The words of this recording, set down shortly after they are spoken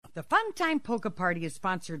The Fun Time Polka Party is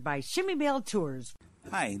sponsored by Shimmy Bell Tours.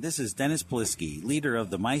 Hi, this is Dennis Polisky, leader of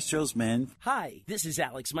the Maestro's Men. Hi, this is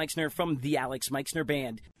Alex Meixner from the Alex Meixner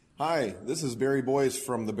Band. Hi, this is Barry Boyce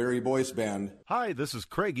from the Barry Boyce Band. Hi, this is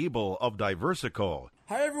Craig Ebel of Diversico.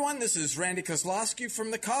 Hi, everyone. This is Randy Kozlowski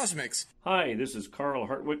from the Cosmics. Hi, this is Carl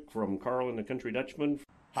Hartwick from Carl and the Country Dutchman.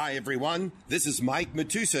 Hi, everyone. This is Mike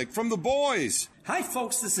Matusik from The Boys. Hi,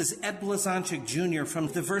 folks. This is Ed Blazonczyk Jr. from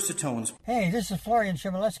the Versatones. Hey, this is Florian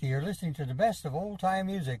Chmielewski. You're listening to the best of old-time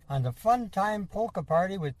music on the Fun Time Polka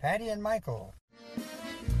Party with Patty and Michael.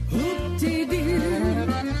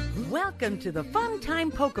 Welcome to the Fun Time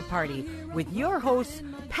Polka Party with your hosts,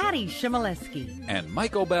 Patty Chmielewski and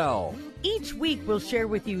Michael Bell. Each week we'll share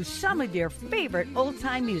with you some of your favorite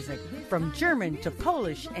old-time music, from German to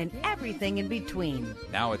Polish and everything in between.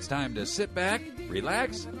 Now it's time to sit back,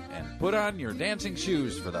 relax, and put on your dancing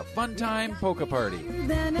shoes for the Fun Time Polka Party.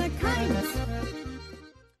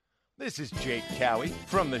 This is Jake Cowie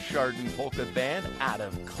from the Chardon Polka Band out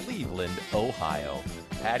of Cleveland, Ohio.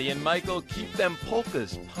 Patty and Michael keep them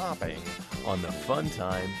polkas popping on the Fun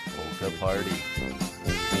Time Polka Party.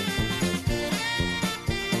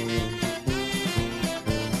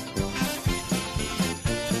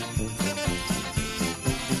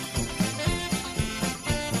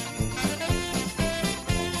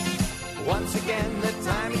 Once again, the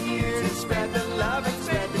time of year to spread the love and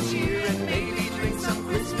spread the cheer, and maybe drink some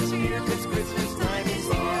Christmas beer, 'cause Christmas time is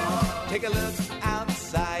here. Take a look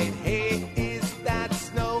outside, hey, is that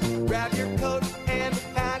snow? Grab your coat and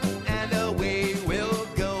hat, and away we'll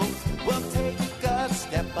go. We'll take a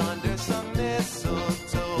step under some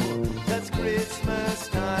mistletoe, 'cause Christmas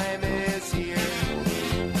time is here.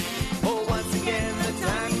 Oh, once again, the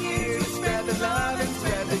time of year to spread the love and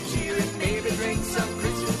spread the cheer, and maybe drink some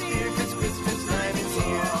Christmas beer, 'cause Christmas time is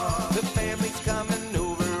here. The family's coming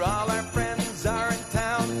over, all our friends are in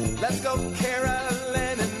town. Let's go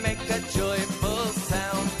caroling and make a joyful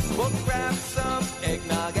sound. We'll grab some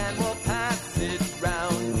eggnog and we'll pass it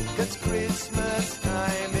round, 'cause Christmas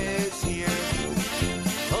time is here.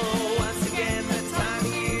 Oh, once again, the time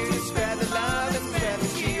of year to spread the love and spread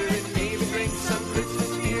the cheer, and maybe drink some Christmas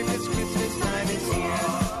beer, 'cause Christmas time is here.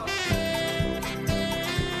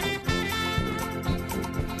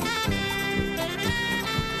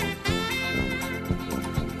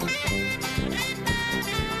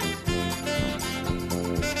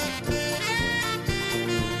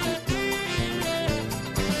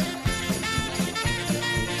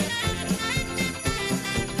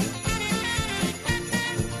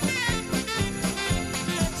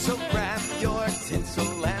 So grab your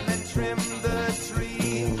tinsel and then trim the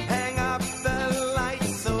tree. Hang up the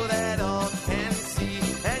lights so that all can see.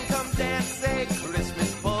 And come dance a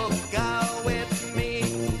Christmas polka with me,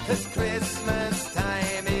 'cause Christmas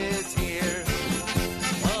time is here.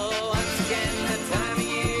 Oh, once again, the time of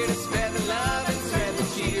year to spread the love and spread the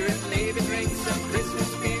cheer, and maybe drink some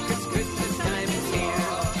Christmas beer, 'cause Christmas time is here.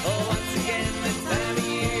 Oh, once again, the time of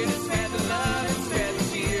year to spread the love and spread the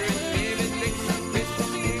cheer, and maybe drink some Christmas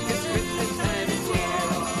beer, 'cause Christmas time is here.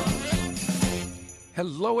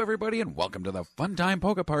 Hello, everybody, and welcome to the Fun Time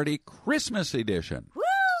Polka Party Christmas edition. Woo!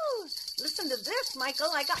 Listen to this, Michael.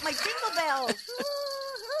 I got my jingle bells.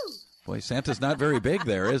 Woo-hoo. Boy, Santa's not very big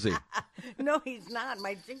there, is he? No, he's not.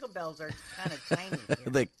 My jingle bells are kind of tiny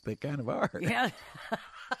here. They kind of are. Yeah.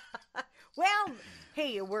 Well,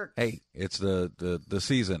 hey, it works. Hey, it's the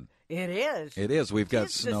season. It is. It is. We've got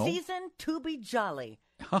It's snow. the season to be jolly.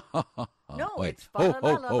 No, Wait. it's Ho, fa ho,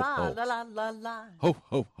 la la ho, la ho. la la la la. Ho,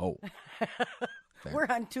 ho, ho. We're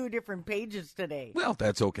on two different pages today. Well,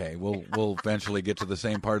 that's okay. We'll eventually get to the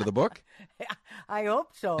same part of the book. I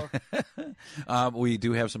hope so. We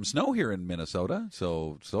do have some snow here in Minnesota,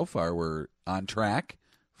 so far we're on track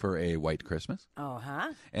for a white Christmas. Oh,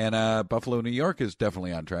 huh? And Buffalo, New York is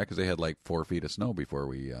definitely on track because they had like 4 feet of snow before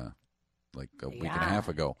we, like a week and a half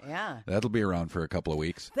ago. Yeah. That'll be around for a couple of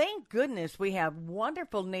weeks. Thank goodness we have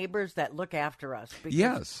wonderful neighbors that look after us. Because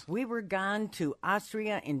Yes. we were gone to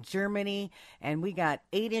Austria and Germany, and we got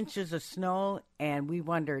 8 inches of snow, and we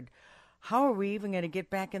wondered, how are we even going to get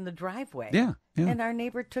back in the driveway? Yeah. And our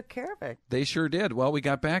neighbor took care of it. They sure did. Well, we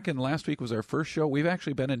got back, and last week was our first show. We've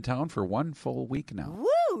actually been in town for 1 full week now.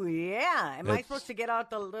 Woo, yeah. Am I supposed to get out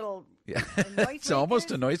the little It's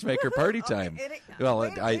almost a noisemaker party time. Well,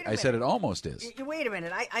 wait a I said it almost is. Wait a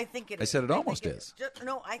minute. I think it is. I said it almost is.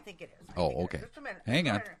 No, I think it is. Oh, okay. Just a minute. Hang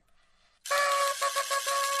on.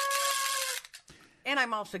 And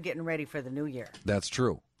I'm also getting ready for the new year. That's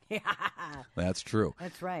true. That's true.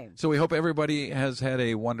 That's right. So we hope everybody has had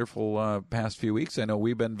a wonderful past few weeks. I know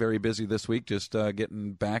we've been very busy this week just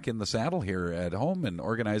getting back in the saddle here at home and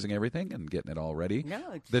organizing everything and getting it all ready.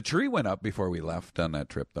 No, the tree went up before we left on that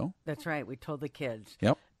trip, though. That's right. We told the kids.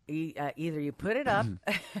 Yep. Either you put it up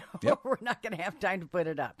or we're not going to have time to put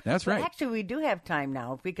it up. That's right. But actually, we do have time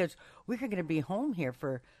now because we're going to be home here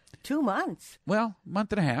for 2 months. Well,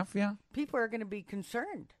 month and a half, yeah. People are going to be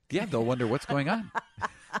concerned. Yeah, they'll wonder what's going on.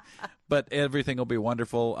 But everything will be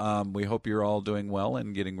wonderful. We hope you're all doing well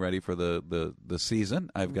and getting ready for the season.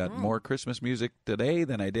 I've got more Christmas music today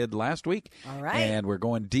than I did last week. All right. And we're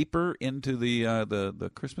going deeper into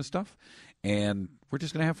the Christmas stuff. And we're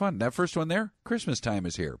just going to have fun. That first one there, Christmas Time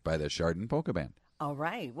is Here by the Chardon Polka Band. All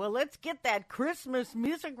right. Well, let's get that Christmas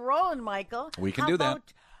music rolling, Michael. We can do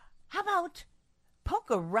that. How about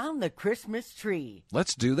Polka Around the Christmas Tree?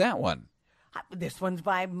 Let's do that one. This one's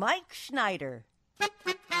by Mike Schneider.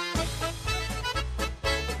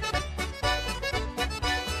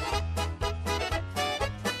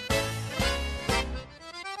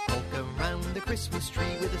 Christmas tree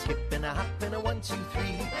with a skip and a hop and a 1, 2, 3.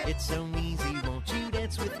 It's so easy, won't you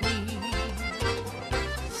dance with me?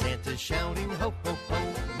 Santa's shouting, ho, ho,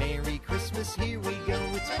 ho, Merry Christmas, here we go.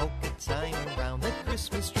 It's polka time around the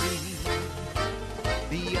Christmas tree.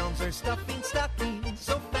 The elms are stuffing stockings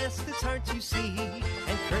so fast it's hard to see,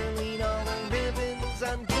 and curling all the ribbons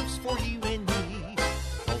on gifts for you and me.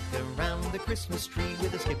 Polka around the Christmas tree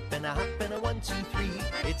with a skip and a hop and a 1, 2, 3.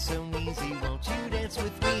 It's so easy, won't you dance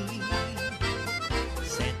with me?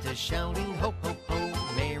 Santa's shouting, ho, ho,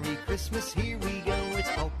 ho, Merry Christmas, here we go.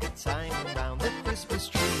 It's polka time around the Christmas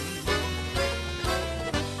tree.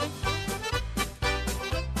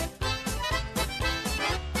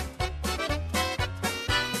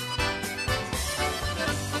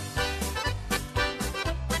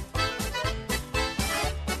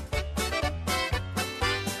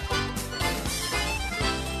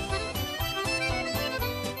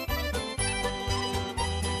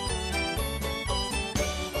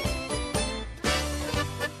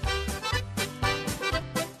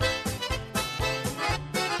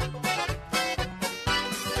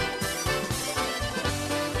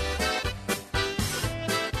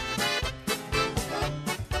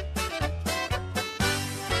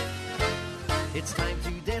 It's time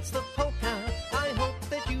to dance the polka, I hope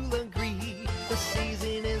that you'll agree. The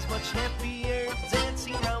season is much happier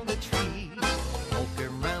dancing round the tree. Polka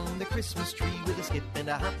round the Christmas tree with a skip and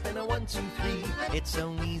a hop and a 1, 2, 3. It's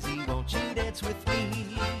so easy, won't you dance with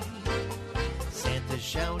me? Santa's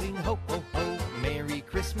shouting, ho, ho, ho, Merry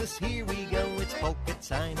Christmas, here we go. It's polka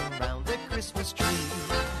time around the Christmas tree.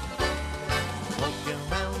 Polka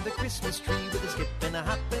around the Christmas tree with a skip and a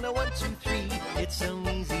hop and a 1, 2, 3. It's so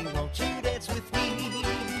easy, won't you dance with me?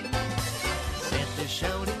 Santa's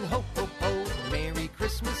shouting, ho, ho, ho, Merry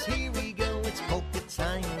Christmas, here we go. It's polka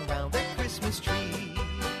time around the Christmas tree.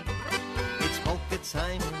 It's polka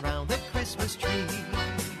time around the Christmas tree.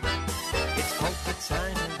 It's polka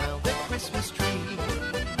time around the Christmas tree.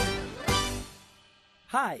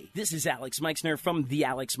 Hi, this is Alex Meixner from the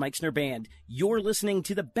Alex Meixner Band. You're listening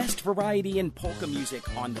to the best variety in polka music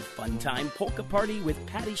on the Fun Time Polka Party with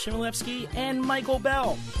Patty Chmielewski and Michael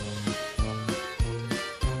Bell.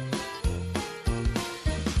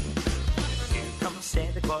 Here comes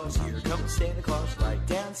Santa Claus, here comes Santa Claus, right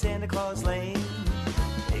down Santa Claus Lane.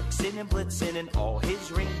 Vixen and Blitzen and all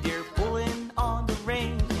his reindeer pulling on the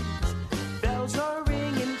reins. Bells are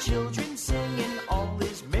ringing, children singing, all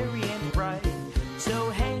is merry and bright.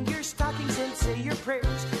 So hang your stockings and say your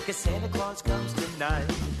prayers, 'cause Santa Claus comes tonight.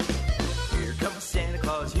 Here comes Santa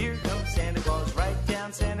Claus, here comes Santa Claus, right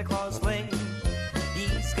down Santa Claus Lane.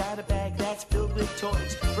 He's got a bag that's filled with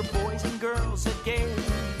toys for boys and girls again.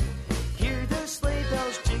 Hear the sleigh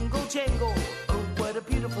bells jingle jangle, oh what a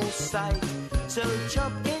beautiful sight. So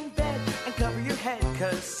jump in bed and cover your head,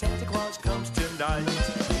 'cause Santa Claus comes tonight.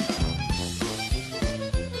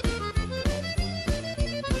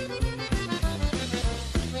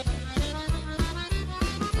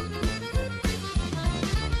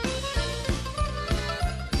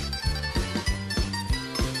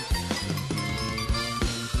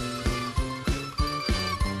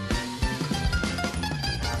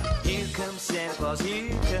 Santa Claus, here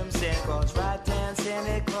comes Santa Claus, right down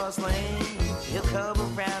Santa Claus Lane. He'll come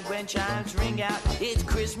around when chimes ring out, it's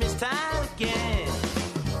Christmas time again.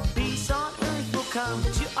 Peace on earth will come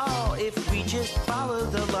to all if we just follow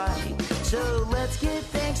the light. So let's give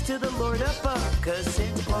thanks to the Lord above, 'cause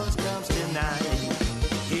Santa Claus comes tonight.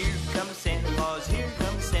 Here comes Santa Claus, here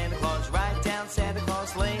comes Santa Claus, right down Santa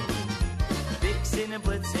Claus Lane. Vixen and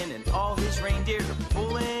Blitzen and all his reindeer are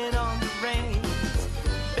pulling on the reins.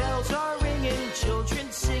 Bells are ringing,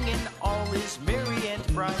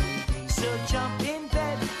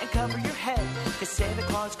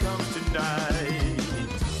 tonight.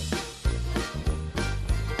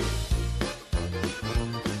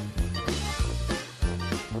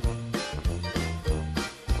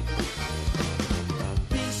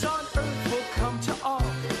 Peace on earth will come to all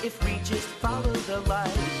if we just follow the light.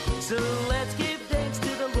 So let's give thanks to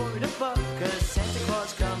the Lord above, 'cause Santa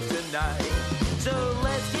Claus comes tonight. So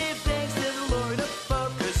let's give thanks to the Lord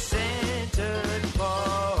above, 'cause Santa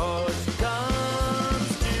Claus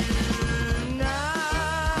comes tonight.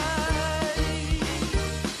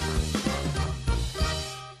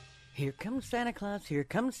 Here comes Santa Claus, here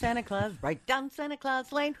comes Santa Claus, right down Santa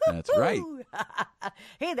Claus Lane. That's right.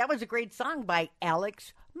 Hey, that was a great song by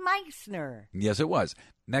Alex Meissner. Yes, it was.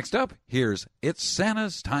 Next up, here's It's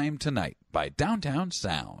Santa's Time Tonight by Downtown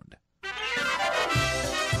Sound.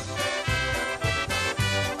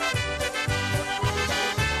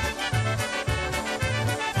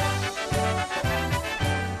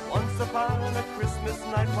 Once upon a Christmas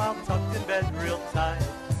night, while tucked in bed real tight,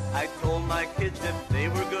 I told my kids if they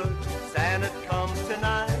were good, Sana'd come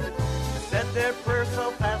tonight. Said their prayers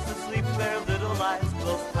so fast asleep, their little eyes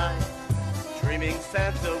closed tight, dreaming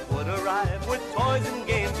Santa would arrive with toys and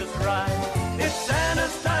games just right. It's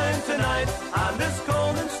Santa's time tonight, on this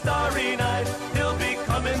cold and starry night. He'll be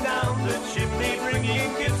coming down the chimney,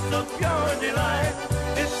 bringing gifts of pure delight.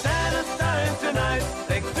 It's Santa's time tonight,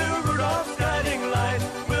 thanks to Rudolph's guiding light.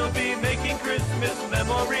 We'll be making Christmas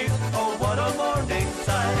memories, oh what a morning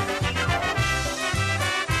sight.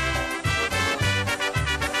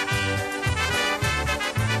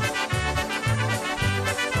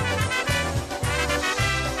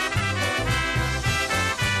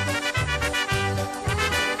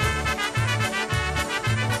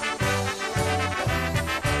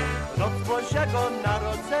 Bożego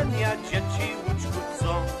Narodzenia dzieci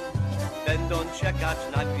uczkucą. Będą czekać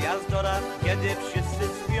na gwiazdora, kiedy wszyscy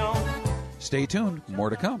śpią. Stay tuned.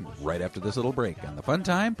 More to come right after this little break on the Fun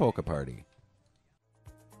Time Polka Party.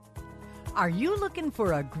 Are you looking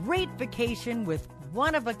for a great vacation with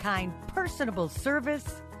one-of-a-kind personable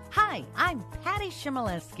service? Hi, I'm Patty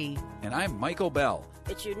Shimoleski. And I'm Michael Bell.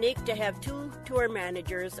 It's unique to have two tour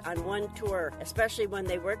managers on one tour, especially when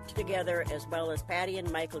they work together as well as Patty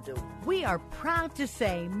and Michael do. We are proud to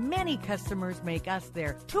say many customers make us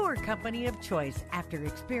their tour company of choice after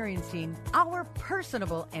experiencing our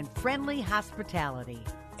personable and friendly hospitality.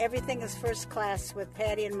 Everything is first class with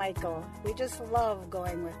Patty and Michael. We just love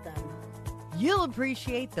going with them. You'll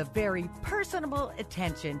appreciate the very personable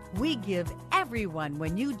attention we give everyone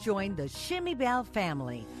when you join the Shimmy Bell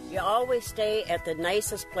family. You always stay at the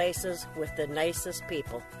nicest places with the nicest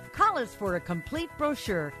people. Call us for a complete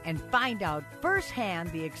brochure and find out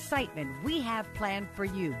firsthand the excitement we have planned for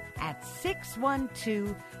you at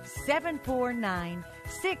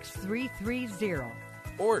 612-749-6330.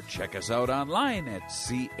 Or check us out online at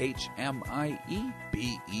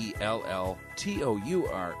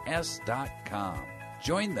CHMIEBELLTOURS.com.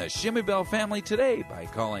 Join the Shimmy Bell family today by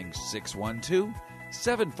calling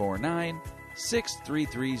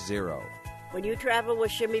 612-749-6330. When you travel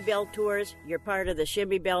with Shimmy Bell Tours, you're part of the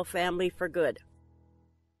Shimmy Bell family for good.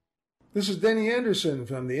 This is Denny Anderson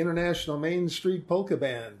from the International Main Street Polka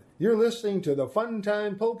Band. You're listening to the Fun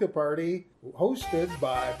Time Polka Party, hosted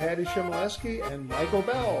by Patty Shimoleski and Michael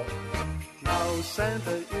Bell. Now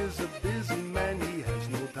Santa is a busy man, he has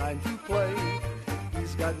no time to play.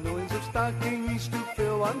 He's got millions of stockings to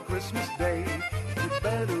fill on Christmas Day. You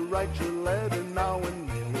better write your letter now and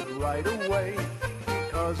mail it right away,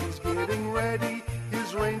 because he's getting ready,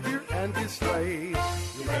 his reindeer and his sleigh. You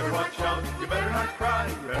better watch out, you better not cry,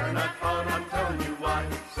 you better not pout, I'm telling you why.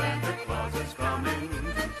 Santa Claus is coming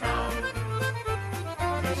to town.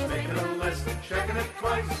 He's making a list, checking it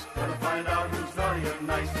twice, gonna find out who's naughty and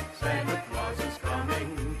nice. Santa Claus is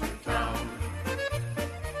coming to town.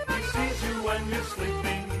 He sees you when you're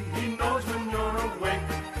sleeping, he knows when you're awake.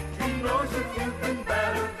 He knows if you've been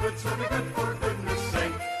bad or good, so be good for goodness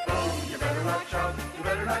sake. Oh, you better watch out, you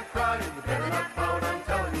better not cry, you better not pout, I'm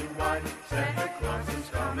telling you why. Santa Claus is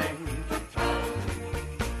coming to town.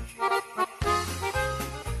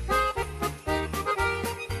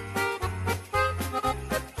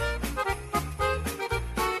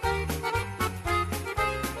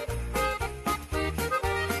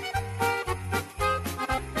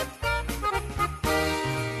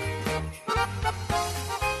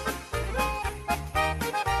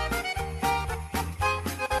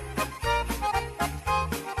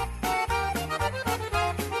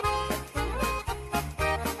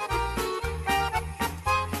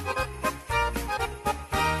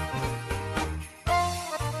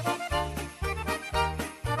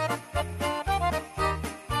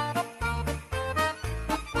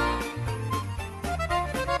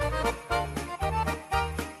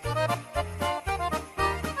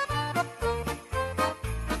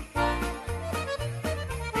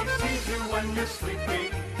 when you're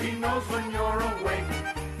sleeping. He knows when you're awake.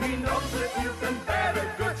 He knows that you've been bad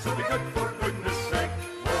or good, so be good for goodness sake.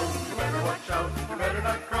 Oh, you better watch out. You better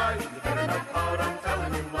not cry. You better not pout. I'm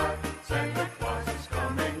telling you why. Santa Claus is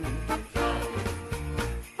coming to town.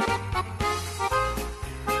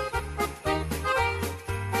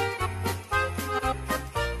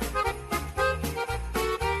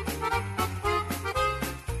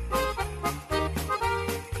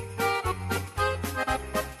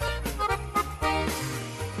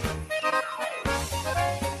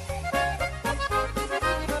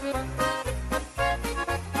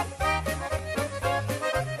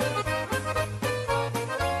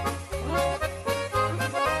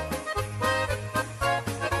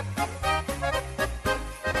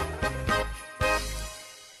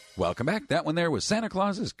 Welcome back. That one there was Santa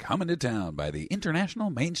Claus is Coming to Town by the International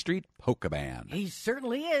Main Street Polka Band. He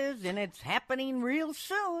certainly is, and it's happening real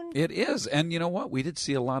soon. It is. And you know what? We did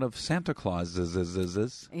see a lot of Santa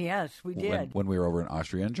Clauses. Yes, we did. When we were over in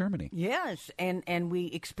Austria and Germany. Yes, and we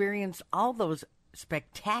experienced all those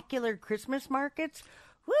spectacular Christmas markets.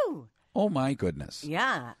 Woo! Oh, my goodness.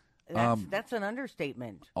 Yeah, that's an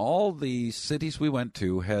understatement. All the cities we went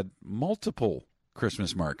to had multiple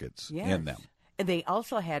Christmas markets in them. They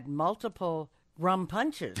also had multiple rum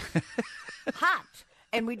punches, hot.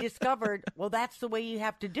 And we discovered, well, that's the way you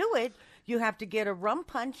have to do it. You have to get a rum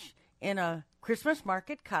punch in a Christmas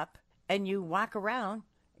market cup, and you walk around,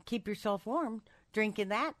 keep yourself warm, drinking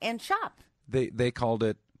that, and shop. They called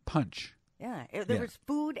it punch. Yeah, there was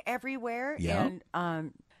food everywhere. Yeah.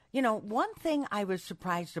 And, one thing I was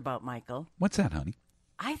surprised about, Michael. What's that, honey?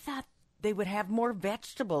 I thought they would have more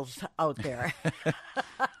vegetables out there.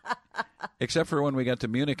 Except for when we got to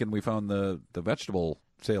Munich and we found the vegetable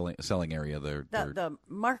selling area there. The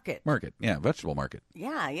market. Market, yeah, vegetable market.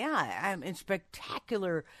 Yeah. And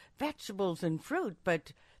spectacular vegetables and fruit,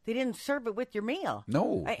 but they didn't serve it with your meal.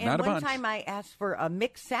 No, not a bunch. And one time I asked for a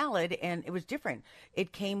mixed salad, and it was different.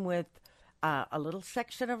 It came with a little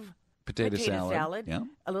section of potato salad, yeah.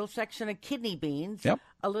 A little section of kidney beans, yep.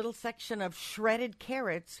 A little section of shredded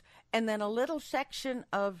carrots, and then a little section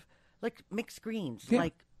of like mixed greens,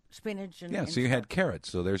 like spinach and so you had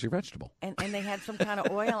carrots, so there's your vegetable. And they had some kind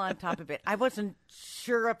of oil on top of it. I wasn't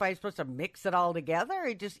sure if I was supposed to mix it all together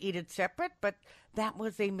or just eat it separate, but that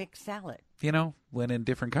was a mixed salad. When in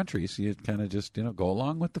different countries, you kind of just, go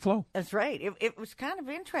along with the flow. That's right. It was kind of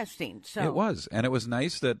interesting. So it was. And it was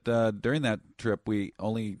nice that during that trip, we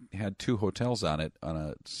only had 2 hotels on it on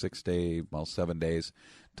a 7 days,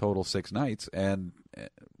 total 6 nights. And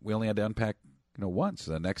we only had to unpack once.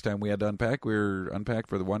 The next time we had to unpack, we were unpacked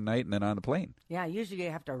for the one night and then on the plane. Yeah, usually you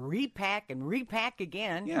have to repack and repack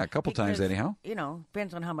again. Yeah, a couple times anyhow.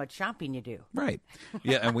 Depends on how much shopping you do. Right.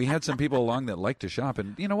 Yeah, and we had some people along that like to shop.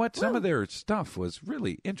 And you know what? Some of their stuff was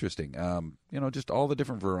really interesting. Just all the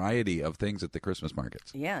different variety of things at the Christmas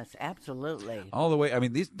markets. Yes, absolutely. All the way. I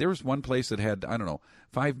mean, there was one place that had,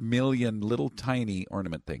 5 million little tiny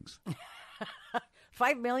ornament things.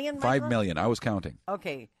 5 million? 5 million. I was counting.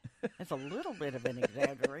 Okay. That's a little bit of an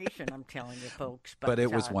exaggeration, I'm telling you, folks. But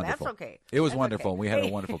it was wonderful. That's okay. It was that's wonderful. Okay. We had a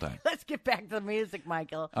wonderful time. Let's get back to the music,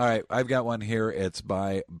 Michael. All right. I've got one here. It's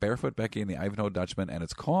by Barefoot Becky and the Ivanhoe Dutchman, and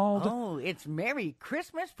it's called... Oh, it's Merry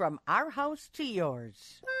Christmas from Our House to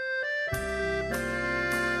Yours.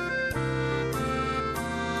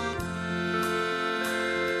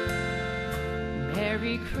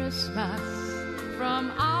 Merry Christmas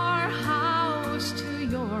from our house to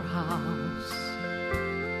your house.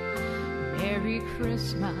 Merry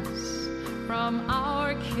Christmas from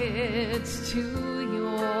our kids to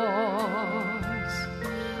yours.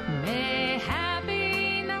 May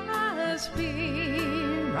happiness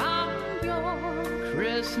be round your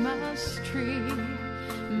Christmas tree.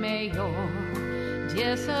 May your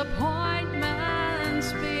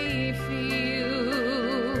disappointments be few.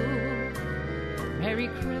 Merry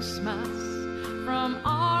Christmas from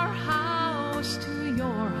our house to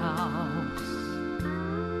your house.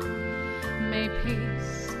 May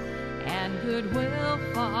peace and goodwill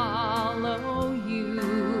follow you.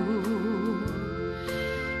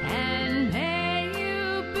 And may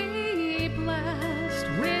you be blessed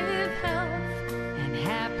with health and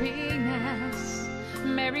happiness.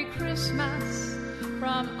 Merry Christmas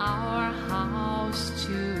from our house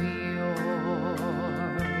to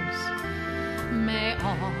yours. May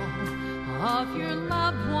all of your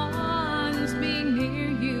loved ones be near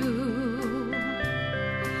you,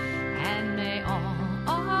 and may all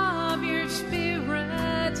of your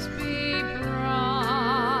spirits be bright.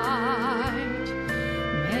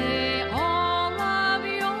 May all of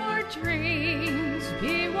your dreams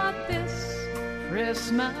be what this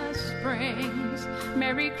Christmas brings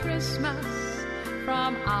Merry Christmas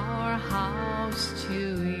from our house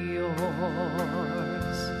to yours.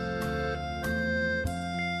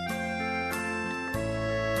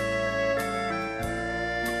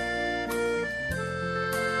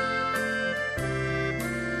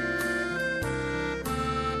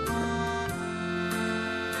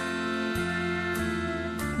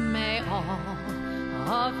 May all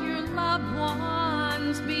of your loved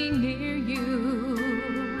ones be near you,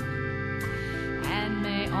 and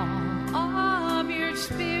may all of your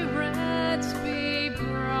spirits be bright.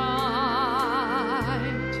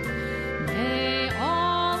 May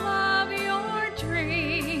all of your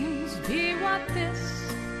dreams be what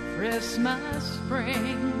this Christmas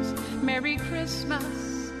brings. Merry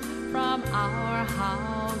Christmas from our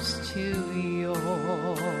house to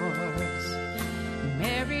yours.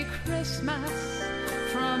 Merry Christmas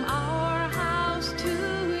from our house to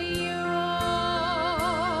yours.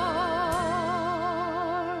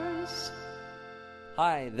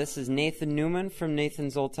 Hi, this is Nathan Newman from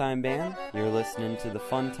Nathan's Old Time Band. You're listening to the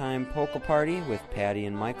Fun Time Polka Party with Patty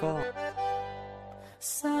and Michael.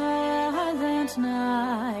 Silent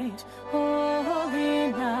night,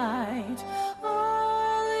 holy night,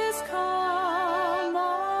 all is calm,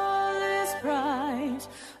 all is bright,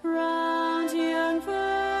 round young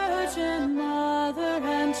virgin mother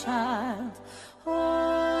and child,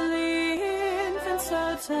 holy infant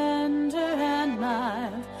so tender and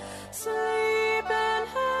mild, sleep in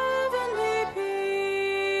heavenly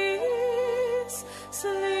peace,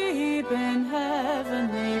 sleep in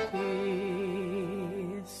heavenly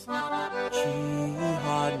peace.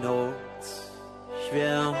 Cicha noc,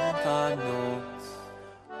 święta noc,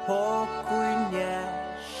 pokój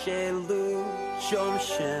niesie ludziom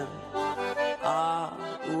się, a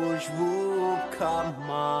już łupka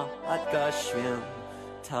Matka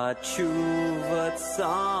Święta czuwa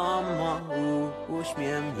sama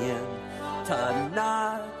uśmiechnięta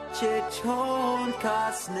na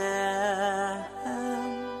dzieciątka snem,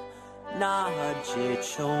 na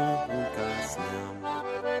dzieciątka snem.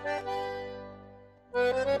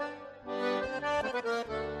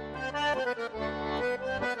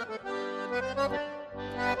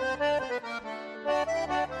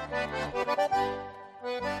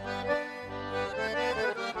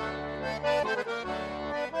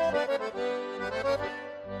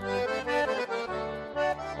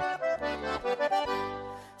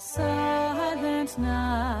 Silent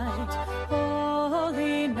night,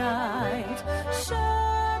 holy night,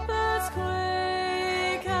 shepherds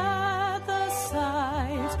quake at the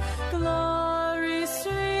sight, glory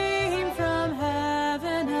stream from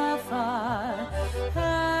heaven afar,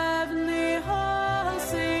 heavenly halls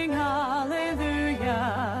sing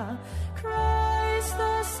hallelujah, Christ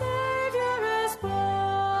the Savior is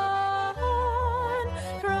born,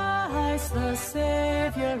 Christ the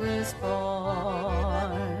Savior is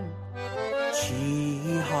born.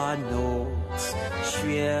 Cicha noc,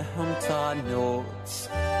 święta noc,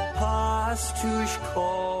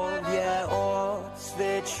 pastuszkowie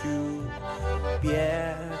odswieciu,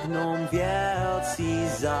 biegną wielcy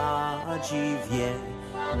zadziwieni,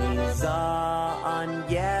 za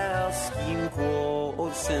anielskim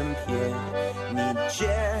głosem pieni,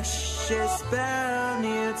 gdzieś się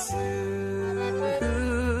spełnił cud,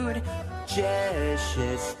 gdzieś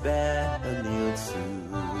się spełnił cud.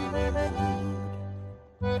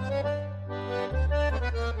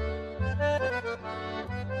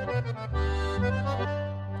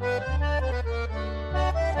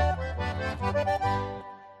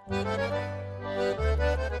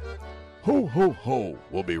 Ho, ho, ho.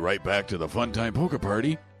 We'll be right back to the Fun Time Polka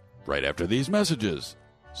Party right after these messages.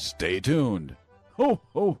 Stay tuned. Ho,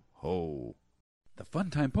 ho, ho. The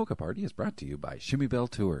Fun Time Polka Party is brought to you by Shimmy Bell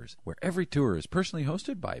Tours, where every tour is personally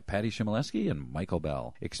hosted by Patty Shimoleski and Michael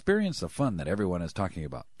Bell. Experience the fun that everyone is talking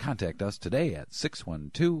about. Contact us today at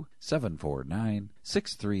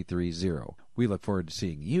 612-749-6330. We look forward to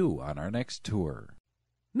seeing you on our next tour.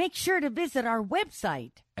 Make sure to visit our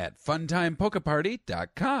website at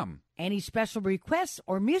funtimepolkaparty.com. Any special requests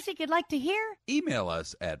or music you'd like to hear? Email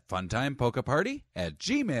us at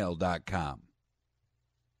funtimepolkaparty@gmail.com.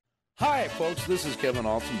 Hi, folks. This is Kevin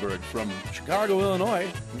Altenberg from Chicago, Illinois.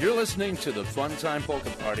 You're listening to the Fun Time Polka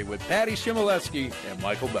Party with Patty Shimoleski and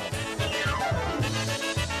Michael Bell.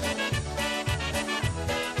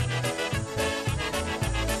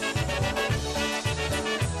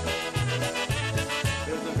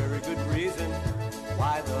 There's a very good reason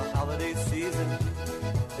why the holiday season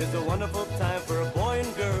is a wonderful time for a boy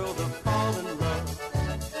and girl to fall in love.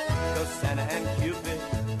 'Cause Santa and Cupid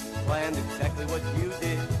planned exactly what you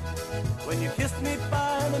did when you kissed me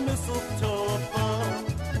by the mistletoe above.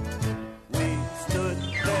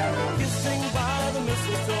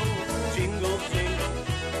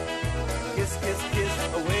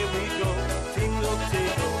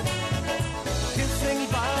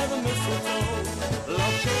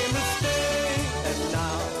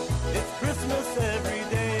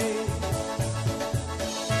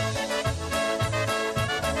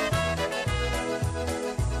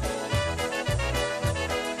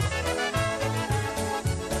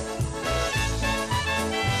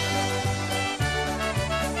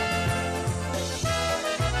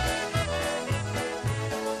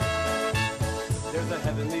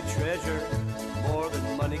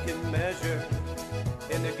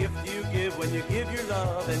 when you give your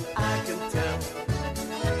love, and I can tell.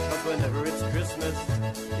 But whenever it's Christmas,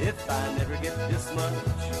 if I never get this much,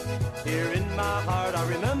 here in my heart I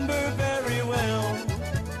remember very well.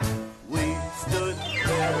 We stood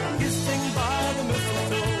there kissing by the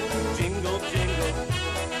mistletoe, jingle, jingle,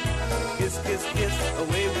 kiss, kiss, kiss,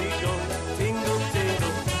 away we go, tingle,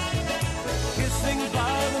 tingle, kissing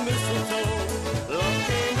by the mistletoe, love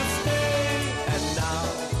came to stay, and now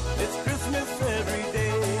it's Christmas every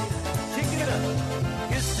day. Kick it up,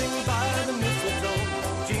 kissing by the mistletoe,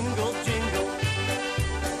 jingle, jingle,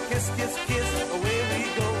 kiss, kiss, kiss, away we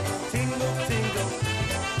go, tingle, tingle,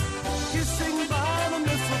 kissing by the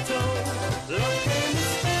mistletoe, love came to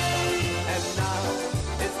stay, and now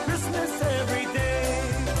it's Christmas every day.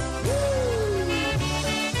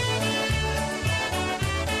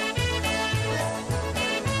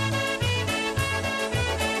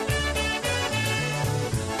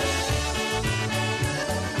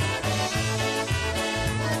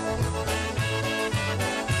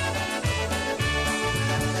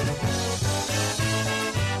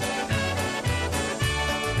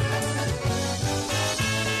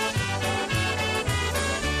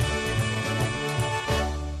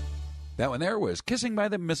 That one there was Kissing by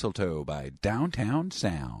the Mistletoe by Downtown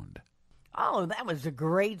Sound. Oh, that was a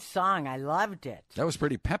great song. I loved it. That was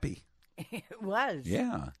pretty peppy. It was.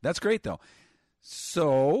 Yeah, that's great, though.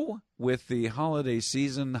 So, with the holiday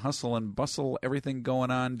season, hustle and bustle, everything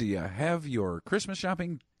going on, do you have your Christmas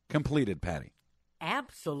shopping completed, Patty?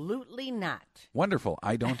 Absolutely not. Wonderful.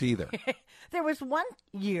 I don't either. There was one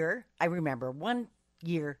year, I remember, one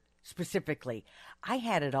year specifically, I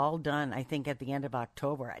had it all done, I think, at the end of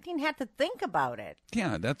October. I didn't have to think about it.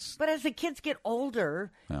 Yeah, that's... But as the kids get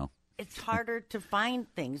older, well, it's harder to find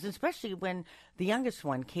things, especially when the youngest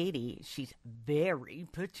one, Katie, she's very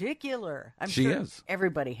particular. I'm she sure is.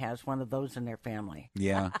 Everybody has one of those in their family.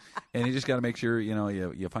 Yeah, and you just got to make sure,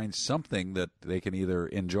 you find something that they can either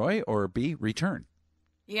enjoy or B, return.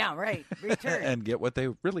 Yeah, right. Return. And get what they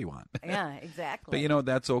really want. Yeah, exactly. But,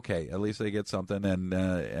 that's okay. At least they get something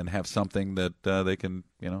and have something that they can,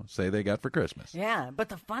 say they got for Christmas. Yeah, but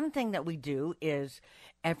the fun thing that we do is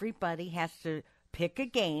everybody has to pick a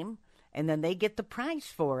game, and then they get the prize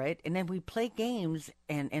for it, and then we play games,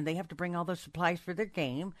 and they have to bring all the supplies for their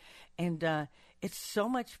game, and it's so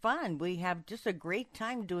much fun. We have just a great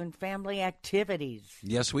time doing family activities.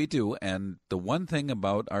 Yes, we do, and the one thing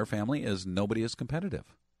about our family is nobody is competitive.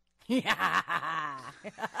 Yeah.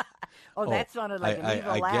 That sounded like an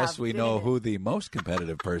evil laugh. I guess we know who the most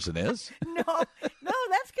competitive person is. No,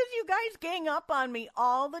 that's because you guys gang up on me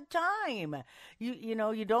all the time.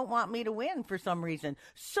 You don't want me to win for some reason.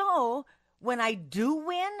 So when I do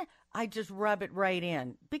win, I just rub it right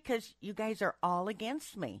in because you guys are all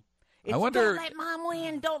against me. It's, I wonder, don't let Mom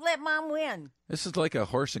win. Don't let Mom win. This is like a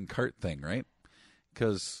horse and cart thing, right?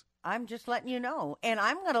 Because I'm just letting you know, and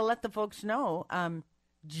I'm going to let the folks know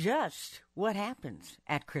just what happens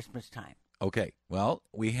at Christmas time. Okay. Well,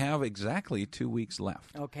 we have exactly 2 weeks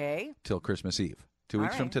left. Okay. Till Christmas Eve. 2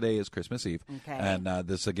 weeks from today is Christmas Eve. Okay. And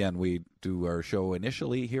this, again, we do our show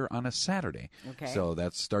initially here on a Saturday. Okay. So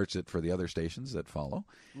that starts it for the other stations that follow.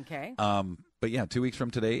 Okay. But, yeah, 2 weeks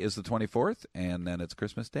from today is the 24th, and then it's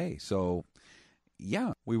Christmas Day. So,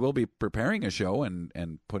 yeah, we will be preparing a show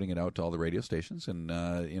and putting it out to all the radio stations. And,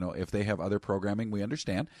 if they have other programming, we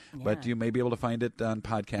understand. Yeah. But you may be able to find it on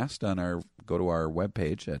podcast go to our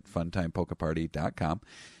webpage at funtimepolkaparty.com.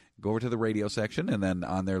 Go over to the radio section, and then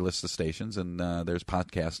on there list the stations, and there's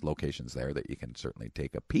podcast locations there that you can certainly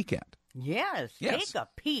take a peek at. Yes, take a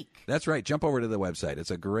peek. That's right. Jump over to the website.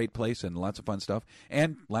 It's a great place and lots of fun stuff.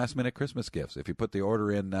 And last-minute Christmas gifts. If you put the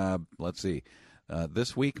order in, let's see,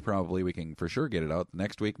 this week probably we can for sure get it out.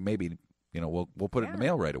 Next week maybe, we'll put it in the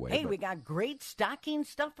mail right away. Hey, we got great stocking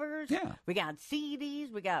stuffers. Yeah. We got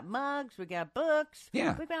CDs. We got mugs. We got books.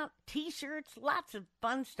 Yeah. We got T-shirts. Lots of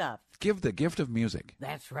fun stuff. Give the gift of music.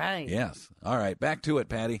 That's right. Yes. All right. Back to it,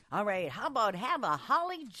 Patty. All right. How about Have a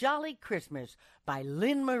Holly Jolly Christmas by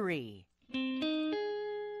Lynn Marie.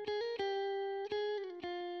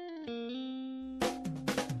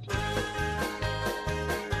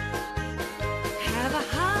 Have a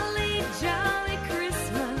holly jolly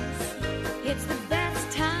Christmas. It's the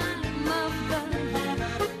best time of the year.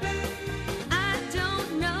 I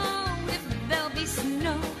don't know if there'll be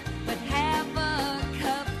snow, but have a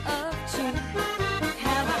cup of cheer.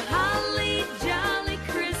 Have a holly jolly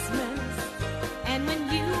Christmas. And when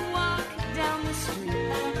you walk down the street,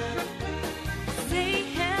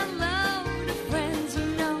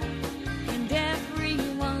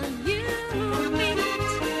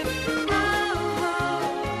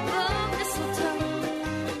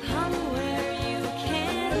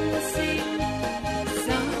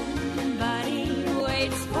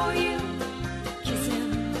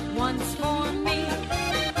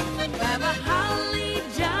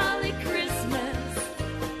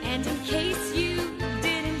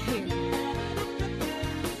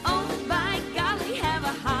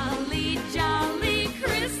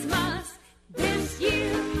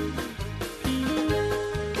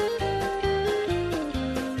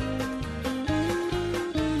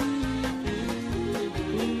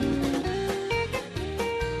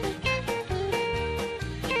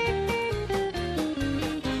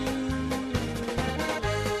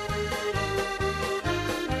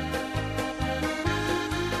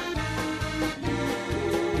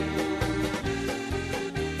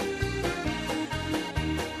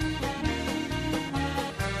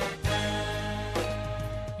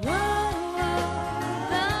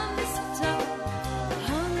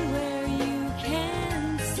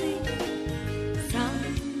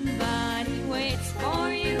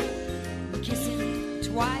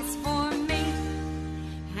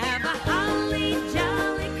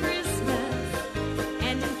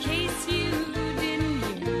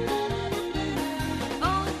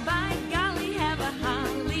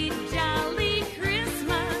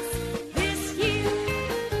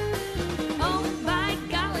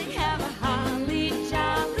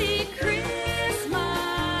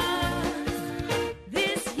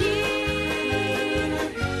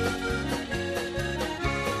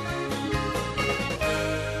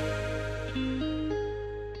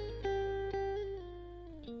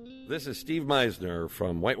 This is Steve Meisner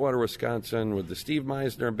from Whitewater, Wisconsin with the Steve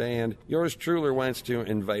Meisner Band. Yours truly wants to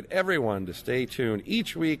invite everyone to stay tuned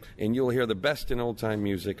each week, and you'll hear the best in old-time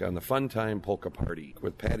music on the Fun Time Polka Party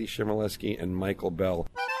with Patty Shimoleski and Michael Bell.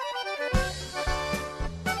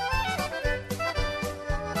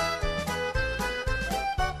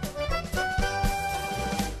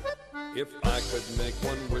 If I could make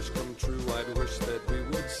one wish come true, I'd wish that we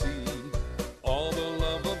would see all the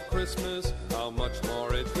love of Christmas, how much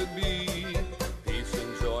more it could be. Peace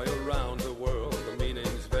and joy around the world, the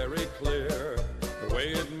meaning's very clear. The way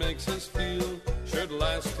it makes us feel should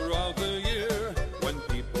last throughout the year. When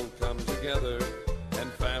people come together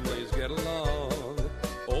and families get along,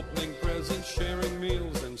 opening presents, sharing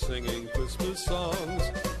meals, and singing Christmas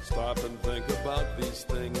songs. Stop and think about these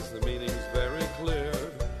things, the meaning's very clear.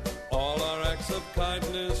 All our acts of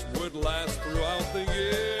kindness would last throughout the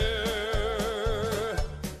year.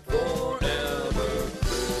 Forever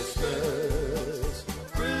Christmas,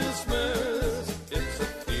 Christmas. It's a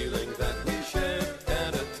feeling that we share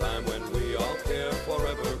at a time when we all care.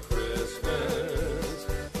 Forever Christmas,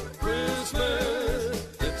 Christmas.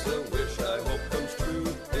 It's a wish I hope comes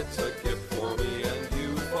true. It's a gift for me and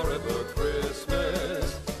you. Forever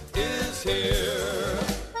Christmas is here.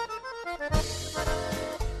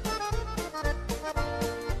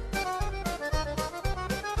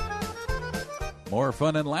 More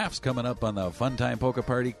fun and laughs coming up on the Fun Time Polka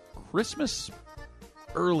Party Christmas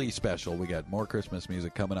early special. We got more Christmas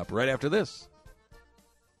music coming up right after this.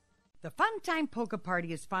 The Fun Time Polka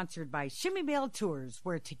Party is sponsored by Shimmy Bale Tours,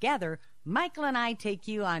 where together, Michael and I take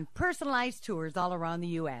you on personalized tours all around the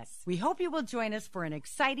U.S. We hope you will join us for an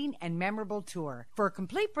exciting and memorable tour. For a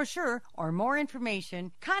complete brochure or more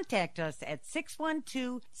information, contact us at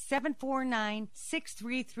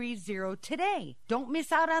 612-749-6330 today. Don't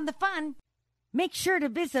miss out on the fun. Make sure to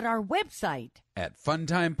visit our website at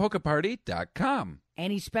funtimepolkaparty.com.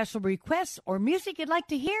 Any special requests or music you'd like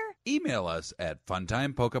to hear? Email us at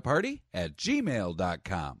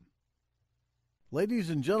funtimepolkaparty@gmail.com. Ladies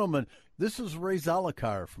and gentlemen, this is Ray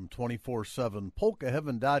Zalakar from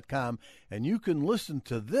 247polkaheaven.com, and you can listen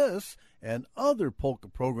to this and other polka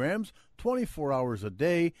programs 24 hours a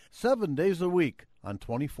day, 7 days a week on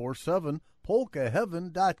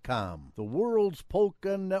 247polkaheaven.com, the world's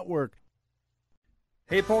polka network.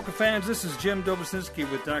 Hey polka fans, this is Jim Dobosinski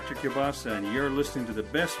with Dr. Kielbasa, and you're listening to the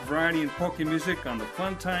best variety in polka music on the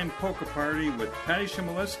Fun Time Polka Party with Patty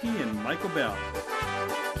Shimoleski and Michael Bell.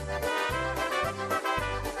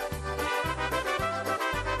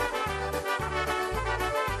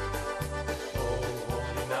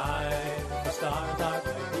 Holy night, the stars are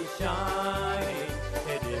brightly shining.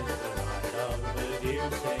 It is the night of the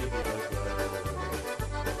dear Savior birth.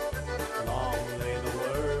 Long lay the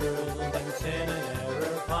world in sin and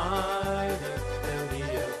error pining, till he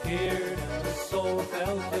appeared and the soul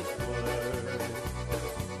felt his word.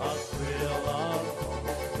 A thrill of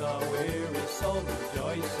hope, the weary soul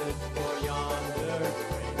rejoices, for yonder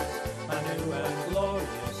brings a new and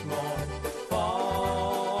glorious morn.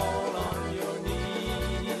 Fall on your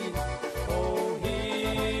knees, oh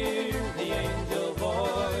hear the angel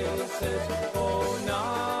voices, oh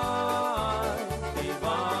night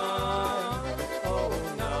divine, oh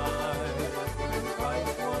night when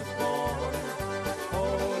Christ was born,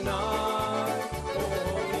 oh night,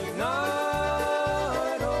 holy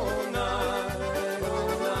night, oh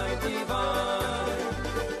night divine.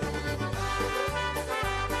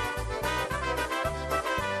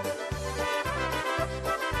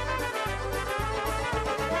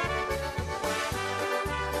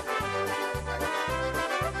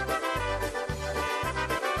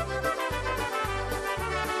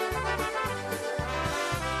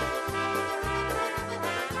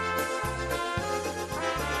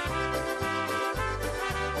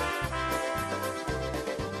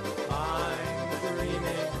 I'm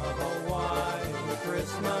dreaming of a white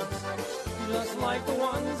Christmas, just like the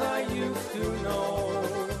ones I used to know,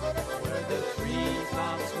 where the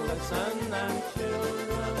treetops glisten and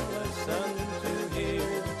children listen to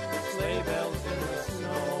hear sleigh bells in the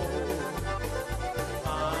snow.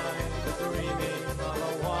 I'm dreaming of a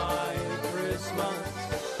white Christmas,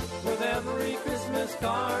 with every Christmas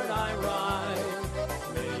card I write.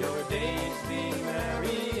 May your days be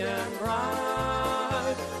merry and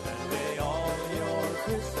bright, and may all your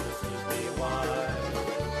Christmases be white.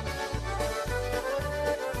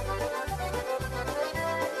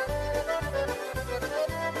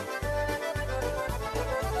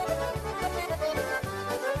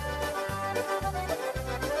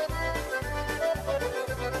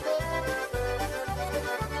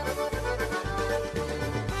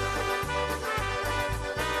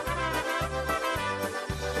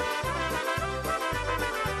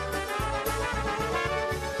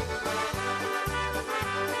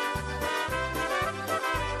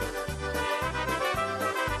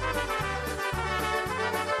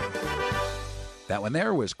 That one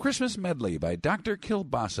there was Christmas Medley by Dr.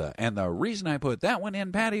 Kilbasa. And the reason I put that one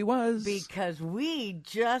in, Patty, was... because we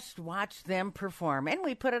just watched them perform, and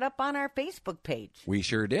we put it up on our Facebook page. We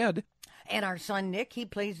sure did. And our son, Nick, he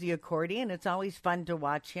plays the accordion. It's always fun to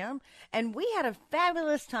watch him. And we had a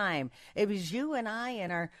fabulous time. It was you and I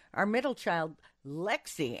and our middle child,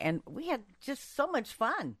 Lexi, and we had just so much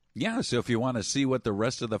fun. Yeah, so if you want to see what the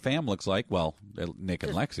rest of the fam looks like, well, Nick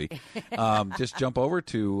and Lexi, just jump over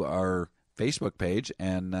to our Facebook page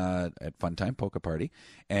and at Funtime Polka Party,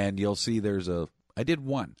 and you'll see there's I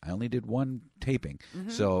only did one taping,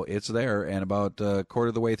 so it's there, and about a quarter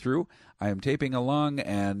of the way through, I am taping along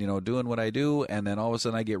and, doing what I do, and then all of a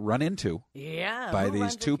sudden I get run into by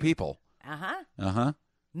these two people.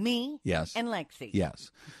 Me yes. and Lexi. Yes.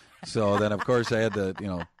 So then, of course, I had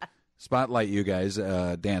to, spotlight you guys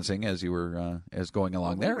dancing as you were as going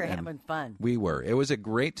along there. We were having fun. We were. It was a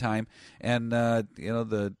great time, and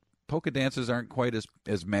the polka dances aren't quite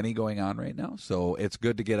as many going on right now, so it's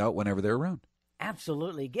good to get out whenever they're around.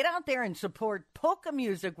 Absolutely. Get out there and support polka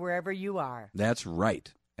music wherever you are. That's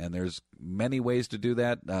right. And there's many ways to do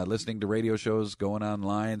that, listening to radio shows, going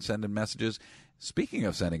online, sending messages. Speaking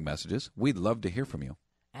of sending messages, we'd love to hear from you.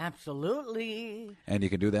 Absolutely. And you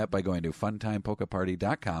can do that by going to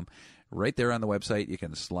funtimepolkaparty.com. Right there on the website, you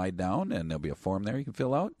can slide down, and there'll be a form there you can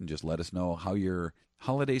fill out, and just let us know how your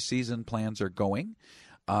holiday season plans are going.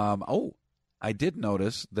 I did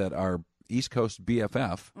notice that our East Coast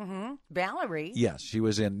BFF, Valerie. Yes, she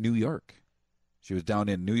was in New York. She was down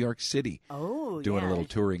in New York City doing a little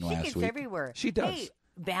touring last week. She gets everywhere. She does. Hey,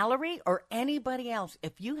 Valerie or anybody else,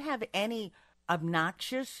 if you have any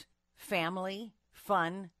obnoxious family,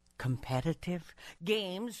 fun, competitive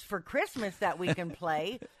games for Christmas that we can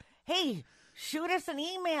play, hey, shoot us an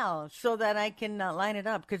email so that I can line it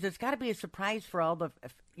up, because it's got to be a surprise for all the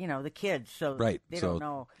kids, so they don't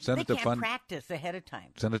know. They can't practice ahead of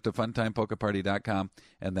time. Send it to funtimepolkaparty.com,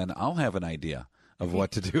 and then I'll have an idea of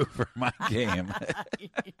what to do for my game.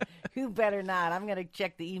 You better not. I'm going to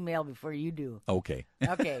check the email before you do. Okay.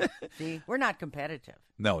 Okay. See, we're not competitive.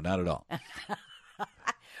 No, not at all.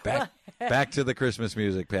 Back to the Christmas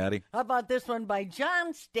music, Patty. How about this one by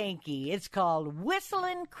John Stanky? It's called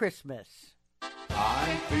Whistling Christmas.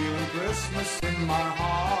 I'm feeling Christmas in my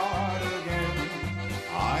heart again.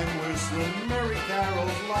 I'm whistling merry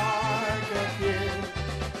carols like a kid.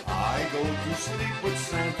 I go to sleep with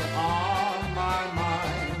Santa on my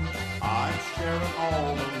mind. I'm sharing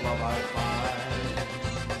all the love I find.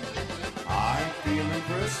 I'm feeling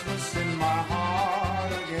Christmas in my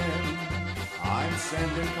heart again. I'm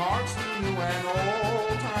sending cards to new and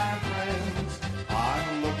old-time friends.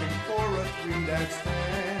 I'm looking for a tree that's 10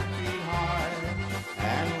 feet high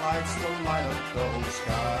and lights the light up the whole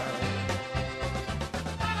sky.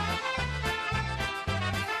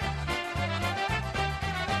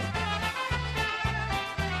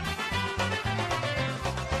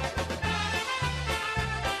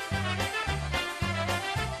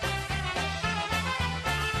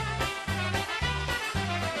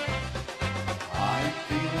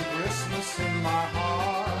 In my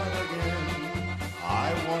heart again,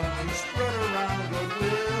 I want to spread around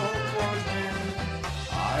goodwill towards men.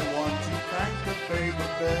 I want to thank the babe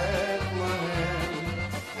of Bethlehem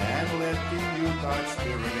and let the Yuletide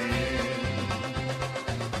spirit in.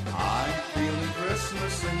 I'm feeling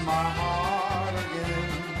Christmas in my heart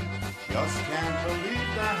again. Just can't believe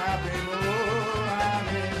the happy mood I'm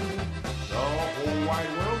in. The whole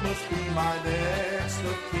wide world must be my next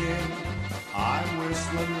of kin. I'm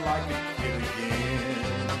whistling like a kid again.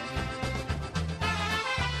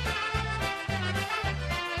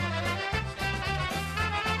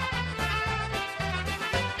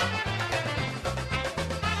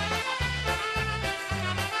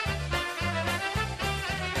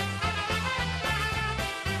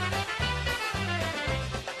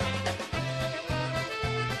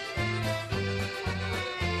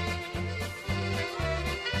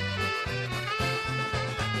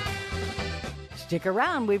 Stick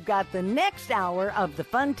around. We've got the next hour of the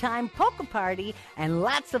Fun Time Polka Party and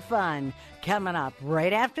lots of fun coming up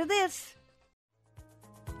right after this.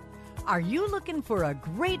 Are you looking for a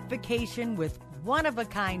great vacation with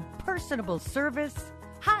one-of-a-kind personable service?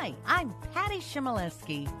 Hi, I'm Patty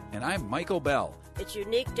Shimoleski. And I'm Michael Bell. It's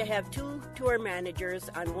unique to have two tour managers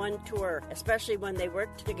on one tour, especially when they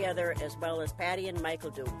work together as well as Patty and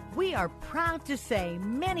Michael do. We are proud to say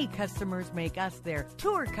many customers make us their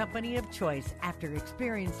tour company of choice after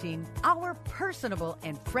experiencing our personable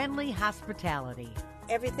and friendly hospitality.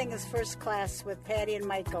 Everything is first class with Patty and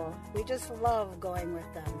Michael. We just love going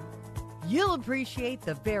with them. You'll appreciate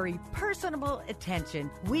the very personable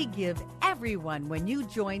attention we give every everyone when you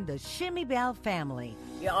join the Shimmy Bell family.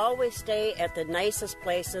 You always stay at the nicest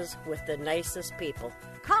places with the nicest people.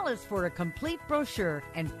 Call us for a complete brochure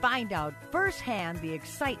and find out firsthand the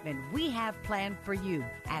excitement we have planned for you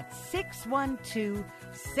at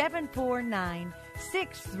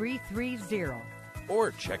 612-749-6330. Or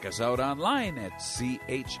check us out online at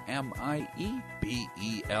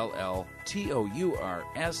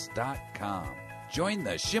CHMIEBELLTOURS.com. Join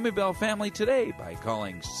the Shimmy Bell family today by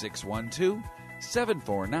calling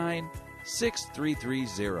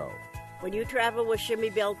 612-749-6330. When you travel with Shimmy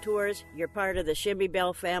Bell Tours, you're part of the Shimmy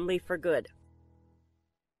Bell family for good.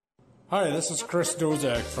 Hi, this is Chris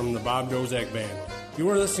Dozak from the Bob Dozak Band. You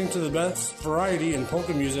are listening to the best variety in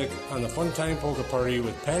polka music on the Funtime Polka Party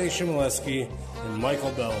with Patty Shimoleski and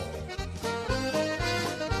Michael Bell.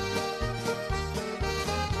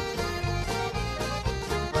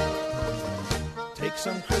 Take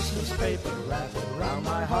some Christmas paper, wrap it around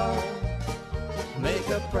my heart. Make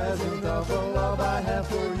a present of the love I have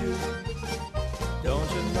for you.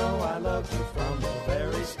 Don't you know I loved you from the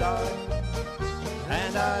very start?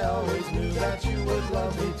 And I always knew that you would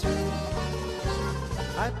love me too.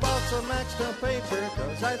 I bought some extra paper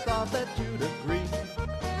cause I thought that you'd agree.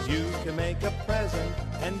 You can make a present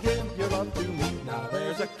and give your love to me. Now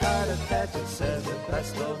there's a card attached that says it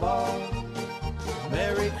best of all.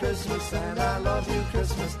 Merry Christmas and I love you,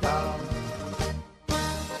 Christmas doll.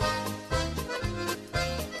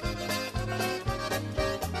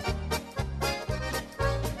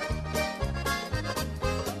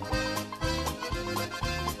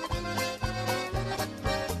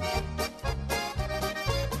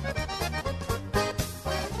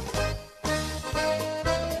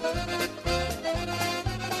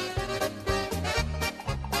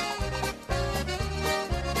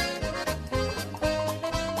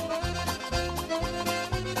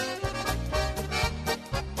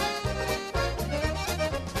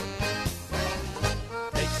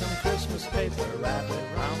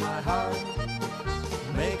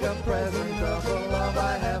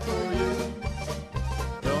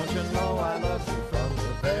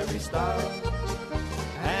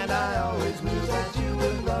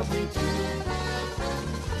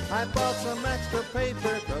 I bought some extra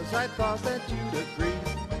paper cause I thought that you'd agree.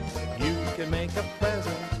 You can make a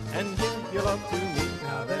present and give your love to me.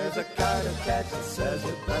 Now there's a card attached that says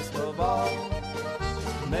it best of all.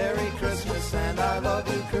 Merry Christmas and I love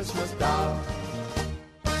you, Christmas doll.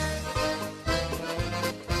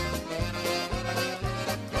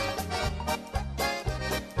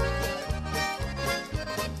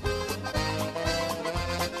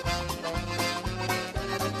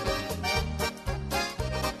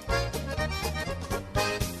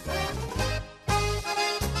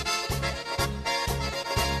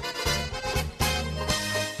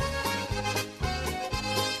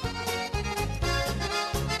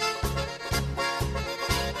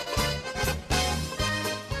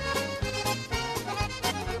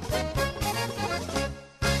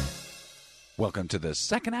 Welcome to the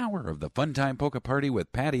second hour of the Funtime Polka Party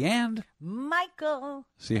with Patty and Michael.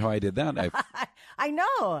 See how I did that? I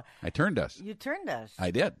know. I turned us. You turned us.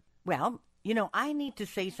 I did. Well, you know, I need to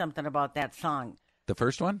say something about that song. The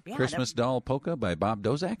first one? Yeah, Christmas Doll Polka by Bob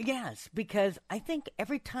Dozak? Yes, because I think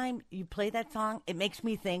every time you play that song, it makes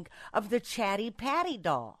me think of the Chatty Patty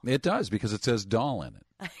doll. It does, because it says doll in it.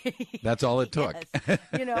 That's all it took. Yes,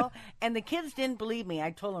 you know, and the kids didn't believe me.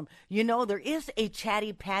 I told them, you know, there is a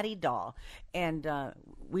Chatty Patty doll. And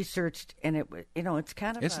we searched, and it, you know, it's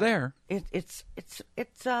kind of there. It's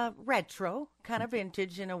retro, kind of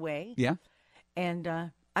vintage in a way. Yeah. And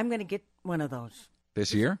I'm going to get one of those.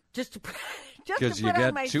 This year? Just to put you on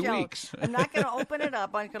got my 2 shelf. weeks. I'm not going to open it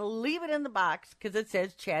up. I'm going to leave it in the box because it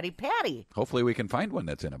says Chatty Patty. Hopefully we can find one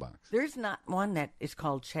that's in a box. There's not one that is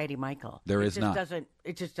called Chatty Michael. There is not.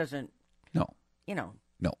 It just doesn't. No. You know.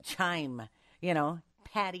 No. Chime. You know.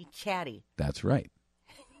 Patty Chatty. That's right.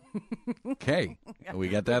 Okay. We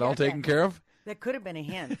got that all taken care of? That could have been a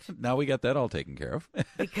hint. Now we got that all taken care of.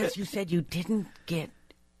 Because you said you didn't get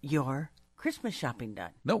your Christmas shopping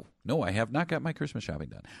done. No, I have not got my Christmas shopping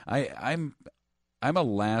done. I'm a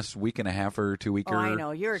last week and a half or 2 weeker. Oh, I know.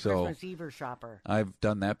 You're a Christmas Eve shopper. I've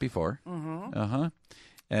done that before. Mm-hmm.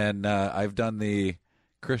 And I've done the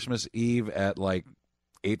Christmas Eve at like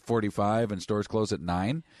 8:45 and stores close at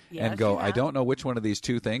 9. Yes, and go, you have. I don't know which one of these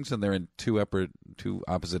two things, and they're in two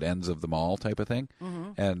opposite ends of the mall type of thing,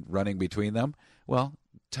 and running between them. Well,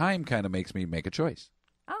 time kind of makes me make a choice.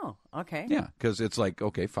 Oh, okay. Yeah, because it's like,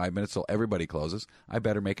 okay, 5 minutes till everybody closes. I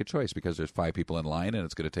better make a choice because there's 5 people in line, and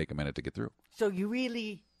it's going to take a minute to get through. So you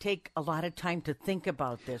really take a lot of time to think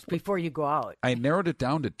about this before you go out. I narrowed it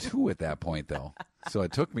down to 2 at that point, though. So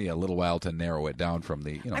it took me a little while to narrow it down from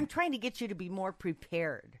the, I'm trying to get you to be more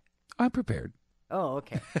prepared. I'm prepared. Oh,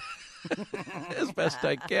 okay. As best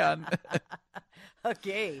I can.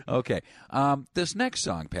 Okay. Okay. This next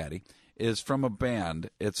song, Patty, is from a band.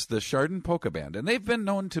 It's the Chardon Polka Band, and they've been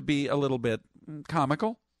known to be a little bit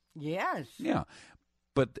comical. Yes. Yeah.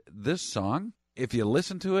 But this song, if you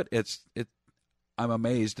listen to it, I'm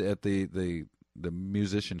amazed at the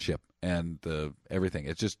musicianship and the everything.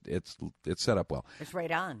 It's just it's set up well. It's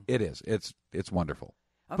right on. It is. It's wonderful.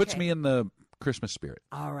 Okay. Puts me in the Christmas spirit.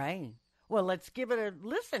 All right. Well, let's give it a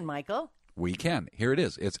listen, Michael. We can. Here it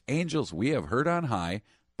is. It's Angels We Have Heard on High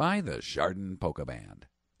by the Chardon Polka Band.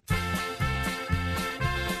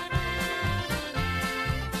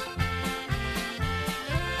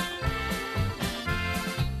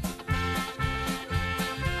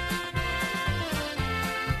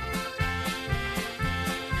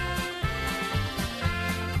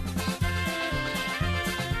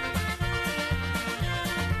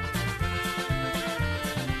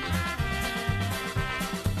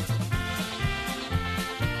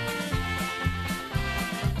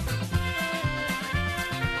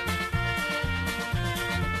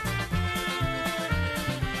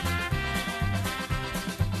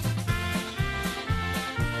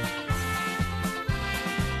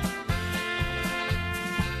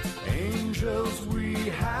 Angels we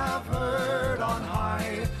have heard on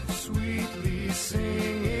high, sweetly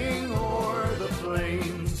singing o'er the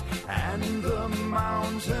plains, and the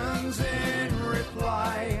mountains in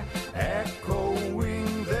reply,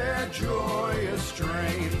 echoing their joyous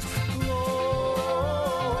strains.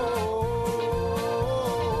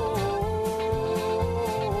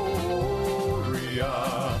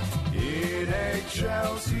 Gloria in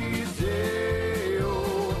excelsis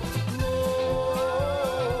Deo.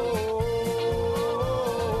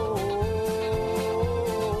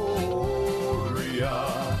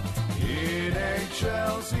 Gloria in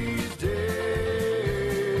excelsis Deo.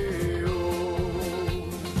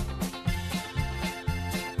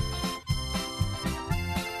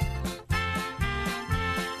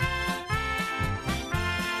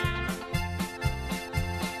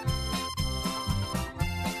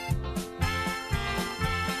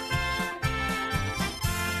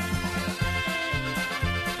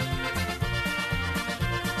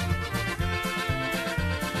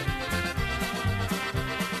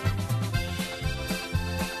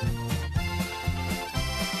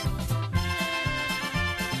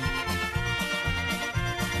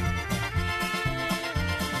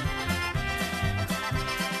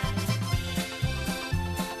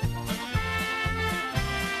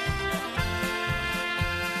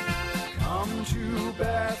 Come to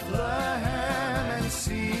Bethlehem and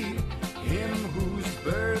see him whose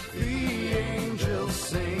birth the angels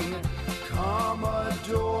sing. Come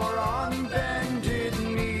adore on bended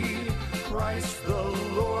knee Christ the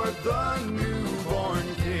Lord, the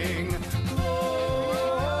newborn King.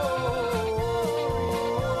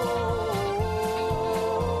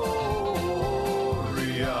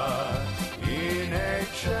 Gloria in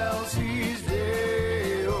excelsis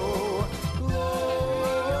Deo.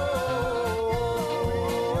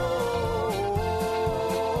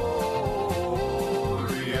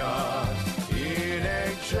 Gloria in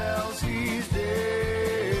excelsis Deo.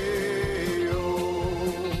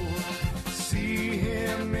 See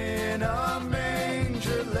him in a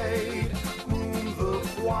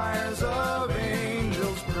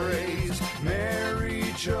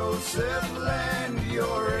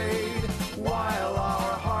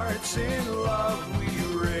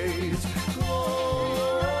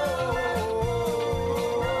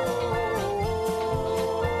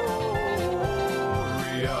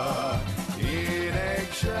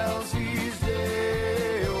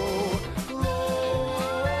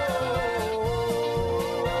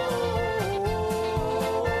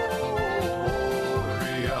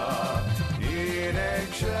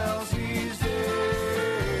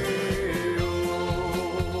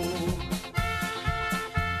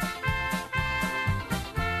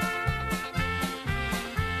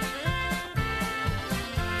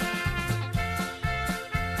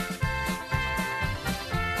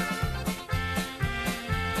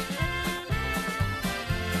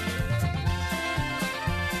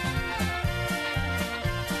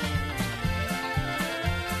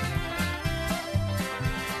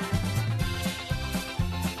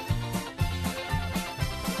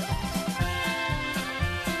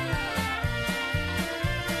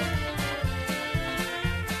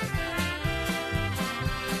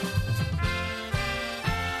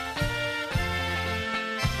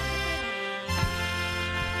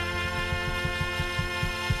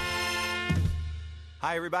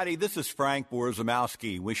Hi, everybody. This is Frank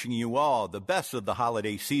Borzamowski wishing you all the best of the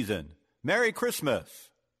holiday season. Merry Christmas.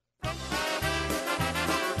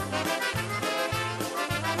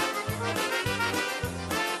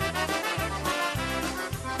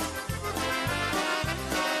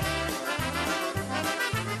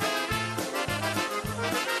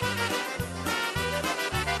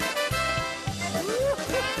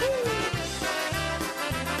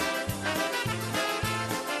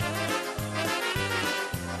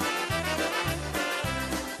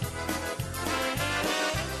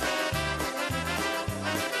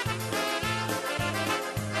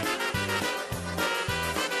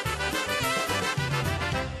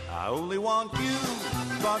 Want you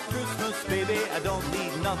for Christmas, baby, I don't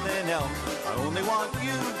need nothing else. I only want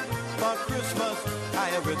you for Christmas. Tie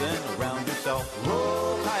a ribbon around yourself.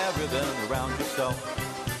 Oh, tie a ribbon around yourself.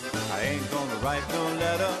 I ain't gonna write no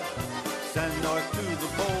letter, send north to the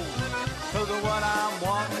pole. Cause of what I'm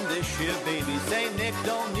wanting this year, baby, say Nick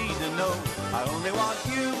don't need to know. I only want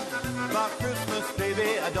you for Christmas,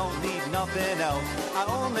 baby, I don't need nothing else. I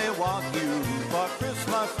only want you for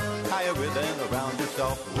Christmas. Tie a ribbon around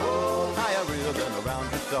yourself. Whoa, tie a ribbon around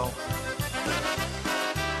yourself.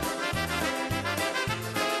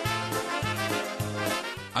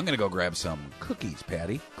 I'm going to go grab some cookies,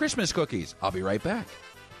 Patty. Christmas cookies. I'll be right back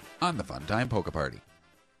on the Fun Time Polka Party.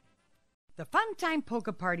 The Fun Time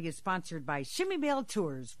Polka Party is sponsored by Shimmy Bale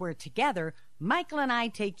Tours, where together, Michael and I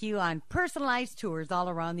take you on personalized tours all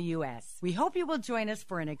around the U.S. We hope you will join us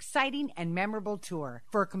for an exciting and memorable tour.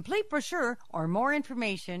 For a complete brochure or more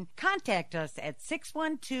information, contact us at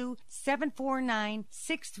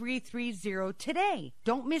 612-749-6330 today.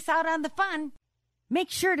 Don't miss out on the fun. Make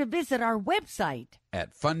sure to visit our website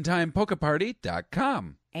at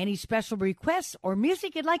funtimepolkaparty.com. Any special requests or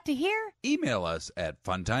music you'd like to hear? Email us at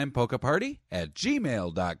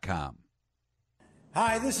funtimepolkaparty@gmail.com.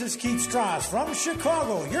 Hi, this is Keith Strauss from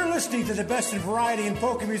Chicago. You're listening to the best in variety and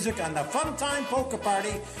polka music on the Fun Time Polka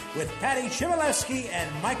Party with Patty Chmielewski and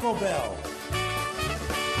Michael Bell.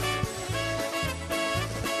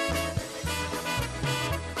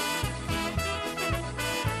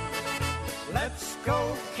 Let's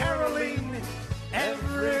go caroling,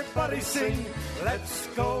 everybody sing. Let's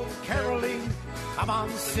go caroling, come on,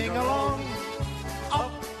 sing along.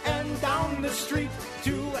 Up and down the street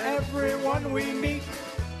to everyone we meet.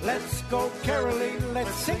 Let's go caroling,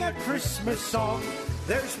 let's sing a Christmas song.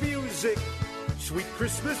 There's music, sweet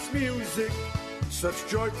Christmas music, such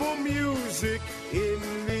joyful music in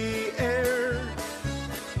the air.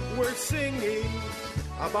 We're singing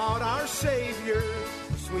about our Savior,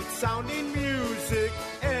 sweet sounding music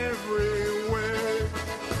everywhere.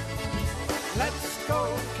 Let's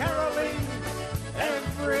go caroling,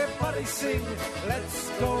 everybody sing. Let's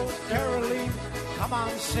go caroling, come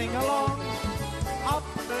on, sing along. Up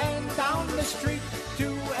and down the street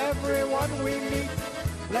to everyone we meet.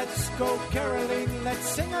 Let's go caroling, let's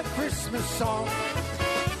sing a Christmas song.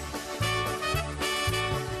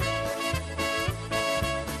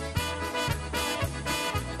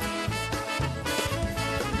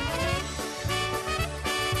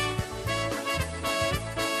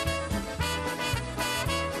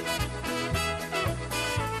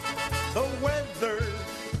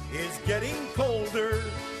 Getting colder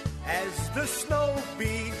as the snow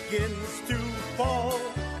begins to fall.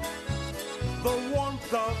 The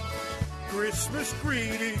warmth of Christmas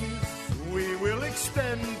greetings we will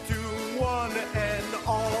extend to one and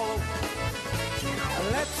all.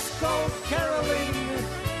 Let's go caroling,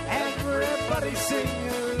 everybody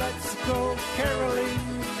sing. Let's go caroling,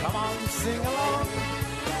 come on, sing along.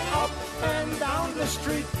 Up and down the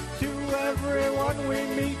street to everyone we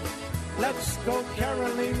meet. Let's go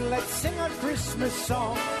caroling, let's sing a Christmas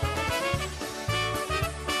song.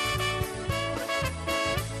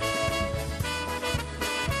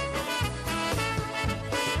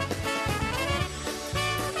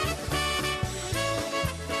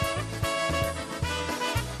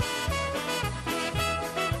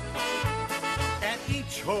 At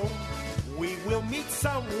each home, we will meet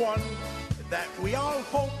someone that we all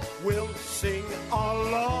hope will sing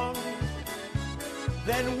along.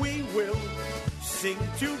 Then we will sing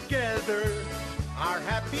together our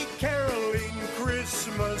happy caroling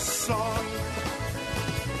Christmas song.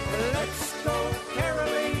 Let's go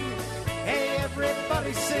caroling, hey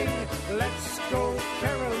everybody sing. Let's go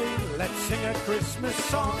caroling, let's sing a Christmas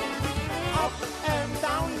song. Up and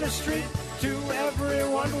down the street to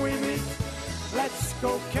everyone we meet. Let's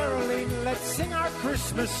go caroling, let's sing our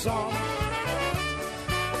Christmas song.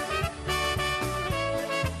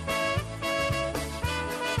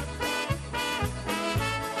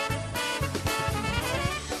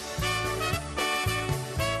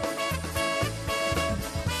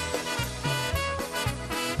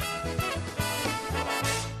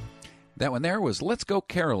 That one there was Let's Go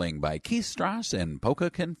Caroling by Keith Strauss and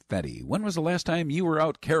Polka Confetti. When was the last time you were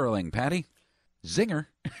out caroling, Patty? Zinger.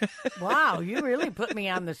 Wow, you really put me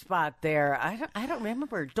on the spot there. I don't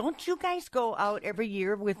remember. Don't you guys go out every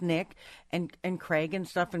year with Nick and Craig and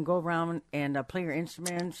stuff and go around and play your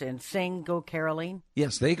instruments and sing, go caroling?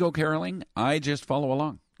 Yes, they go caroling. I just follow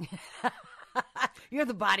along. You're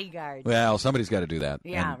the bodyguard. Well, somebody's got to do that.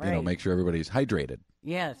 Yeah, and, right. Make sure everybody's hydrated.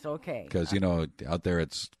 Yes, okay. Because, out there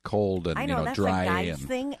it's cold and, I know, that's dry. a guy's and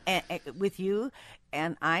thing with you,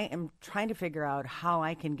 and I am trying to figure out how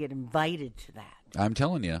I can get invited to that. I'm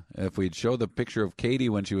telling you, if we'd show the picture of Katie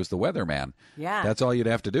when she was the weatherman, yeah, that's all you'd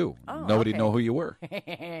have to do. Oh, Nobody'd okay. know who you were.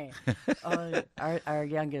 Our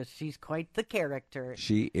youngest, she's quite the character.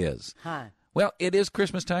 She is. Huh. Well, it is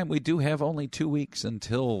Christmas time. We do have only 2 weeks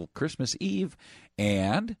until Christmas Eve,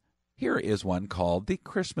 and here is one called the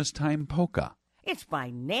Christmas Time Polka. It's by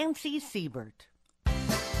Nancy Siebert.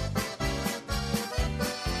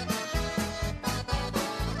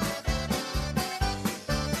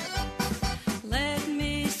 Let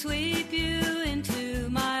me sweep you into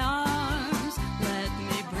my arms. Let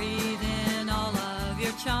me breathe in all of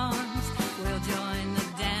your charms. We'll join the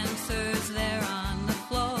dancers there on the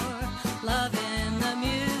floor, loving the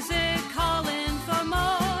music, calling for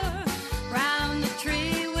more. Round the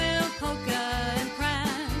tree we'll polka and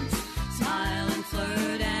prance, smile and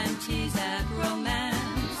flirt and tease at romance.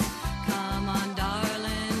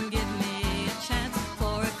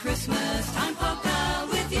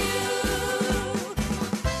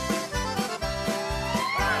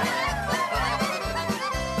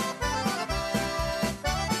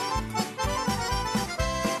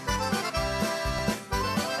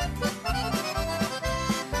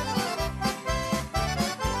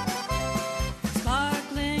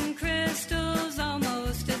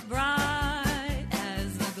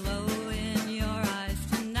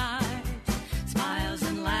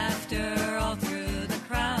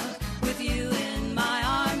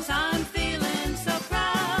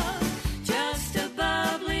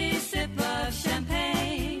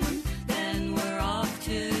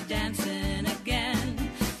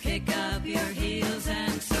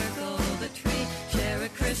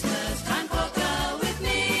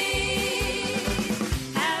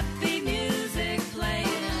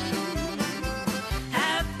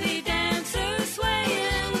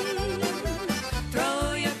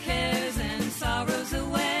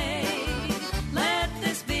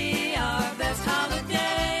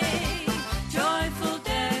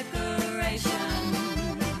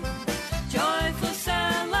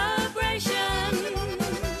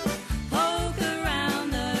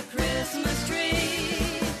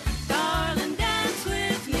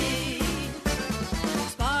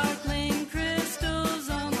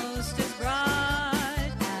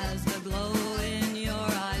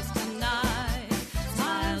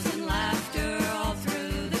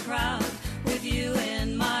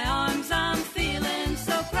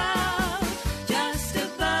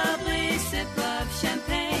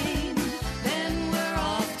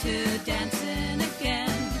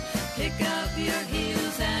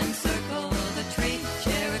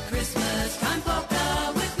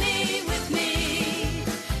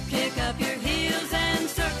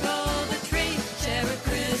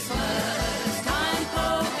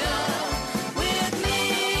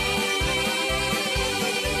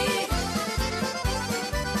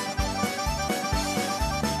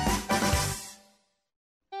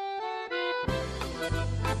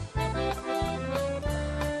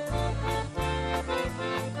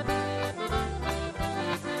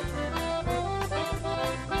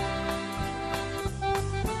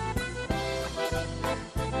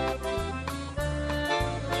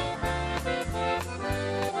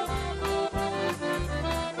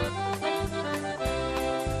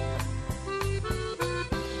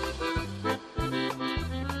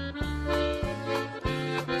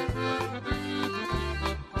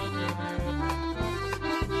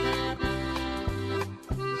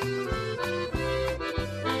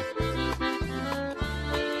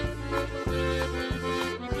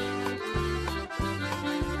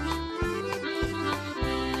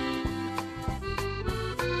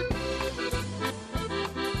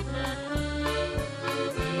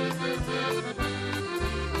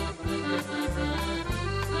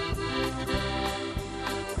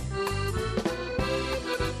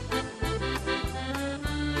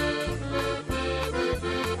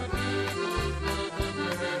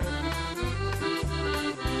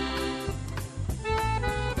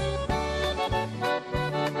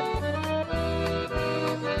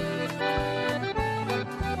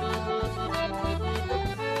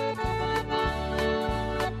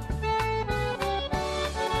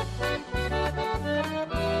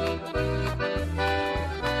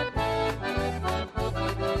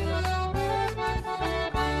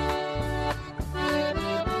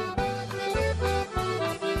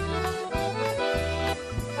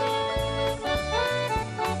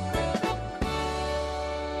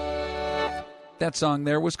 That song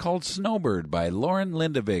there was called Snowbird by Lauren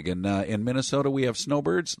Lindevig. And in Minnesota, we have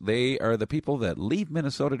snowbirds. They are the people that leave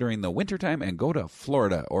Minnesota during the wintertime and go to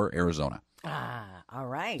Florida or Arizona. Ah, all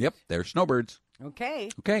right. Yep, they're snowbirds. Okay.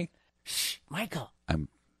 Okay. Shh, Michael. I'm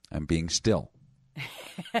being still.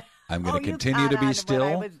 I'm going to you continue caught to on be to still.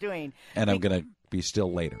 what I was doing. And I'm going to be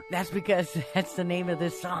still later. That's because that's the name of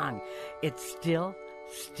this song. It's Still,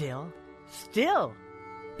 Still, Still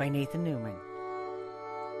by Nathan Newman.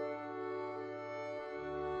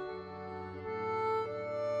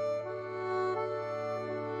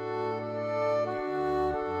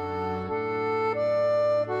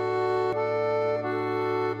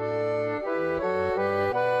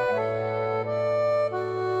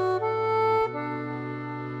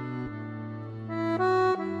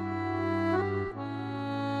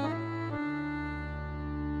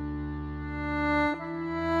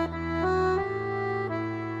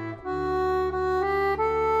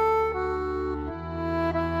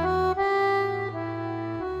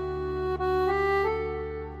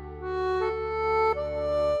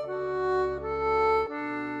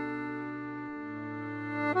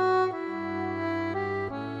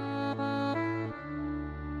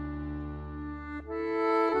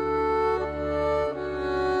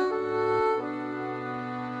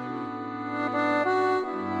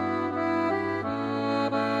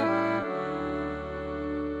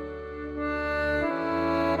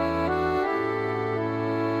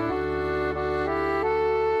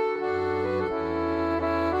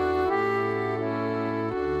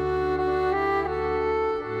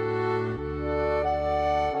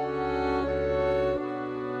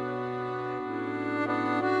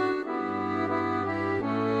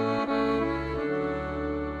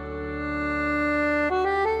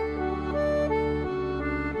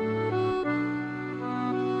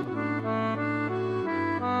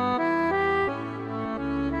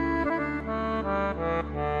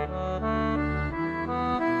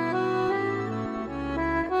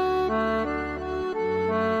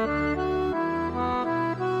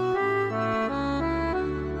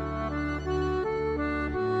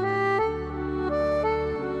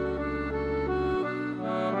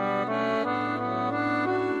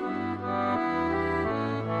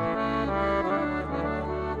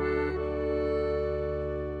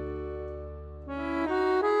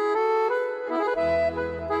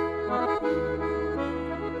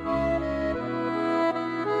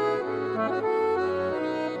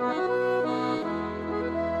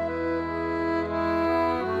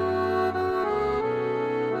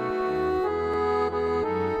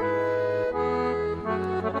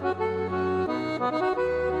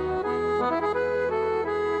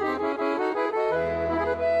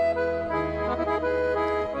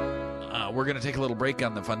 We're going to take a little break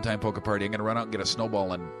on the Fun Time Polka Party. I'm going to run out and get a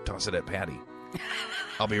snowball and toss it at Patty.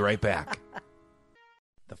 I'll be right back.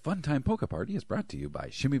 The Fun Time Polka Party is brought to you by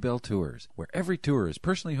Shimmy Bell Tours, where every tour is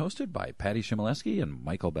personally hosted by Patty Shimoleski and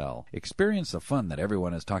Michael Bell. Experience the fun that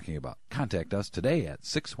everyone is talking about. Contact us today at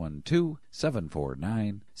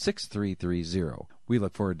 612-749-6330. We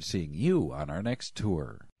look forward to seeing you on our next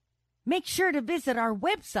tour. Make sure to visit our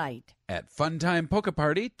website at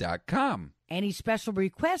funtimepolkaparty.com. Any special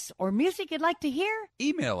requests or music you'd like to hear?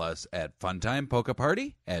 Email us at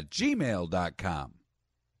funtimepolkaparty@gmail.com.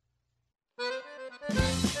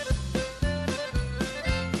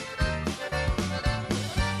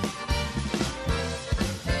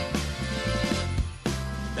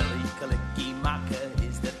 Kalikimaka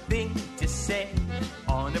is the thing to say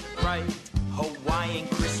on a bright Hawaiian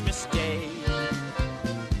Christmas day.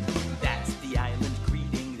 That's the island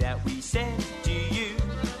greeting that we send to you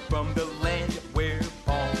from the land where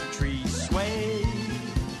palm trees sway.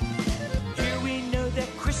 Here we know that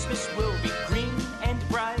Christmas will be green and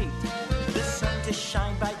bright, the sun to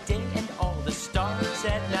shine by day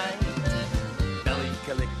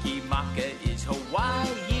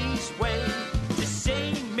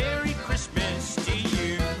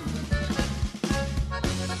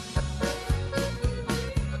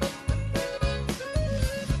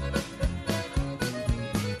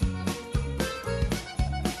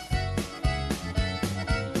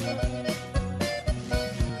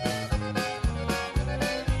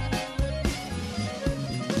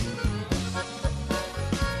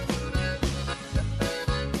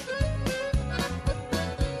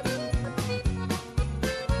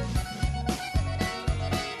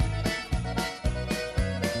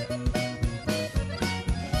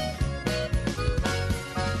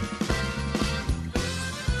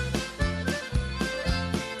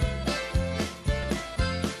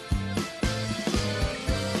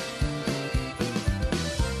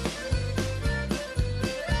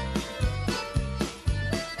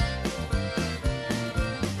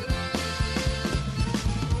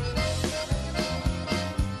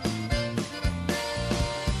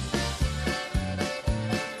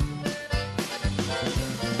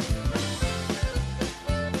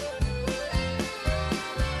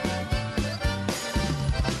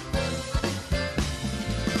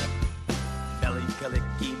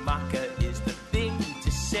Kalikimaka is the thing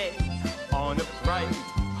to say on a bright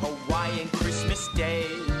Hawaiian Christmas day.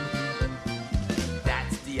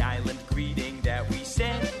 That's the island greeting that we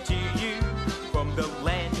send to you from the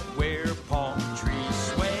land where palm trees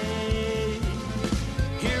sway.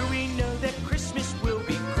 Here we know that Christmas will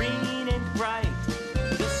be green and bright,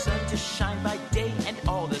 the sun to shine by day and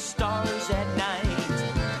all the stars at night.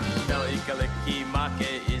 Mele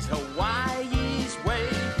Kalikimaka is Hawaii's way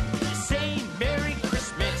to say Merry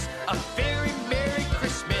Christmas, a very Merry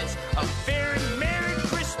Christmas, a very Merry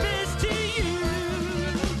Christmas to you.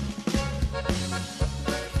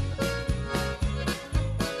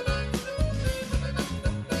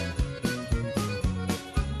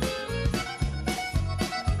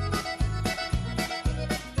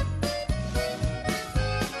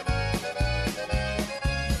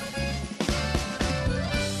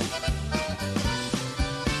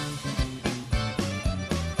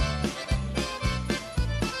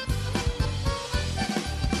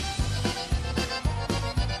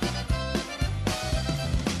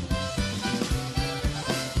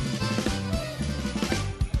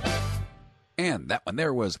 And that one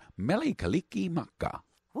there was Mele Kalikimaka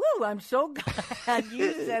Woo, I'm so glad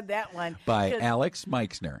you said that one. by 'cause Alex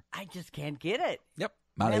Meixner. I just can't get it. Yep.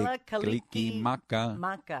 Mele Kalikimaka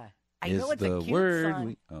Maka. I is know it's the a cute word.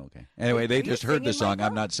 song. Okay. Anyway, Are they you just heard the singing, song.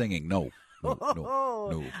 I'm not singing. No.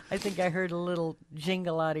 No. I think I heard a little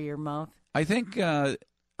jingle out of your mouth. I think a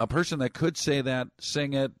person that could say that,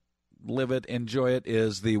 sing it, live it, enjoy it,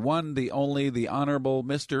 is the one, the only, the Honorable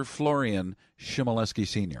Mr. Florian Chmielewski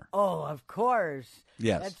Sr. Oh, of course.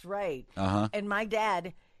 Yes. That's right. Uh-huh. And my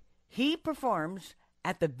dad, he performs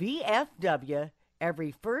at the VFW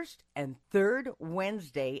every first and third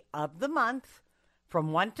Wednesday of the month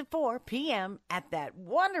from 1 to 4 p.m. at that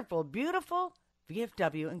wonderful, beautiful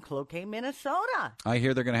VFW in Cloquet, Minnesota. I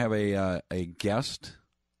hear they're going to have a guest,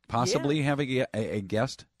 possibly have a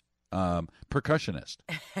guest percussionist.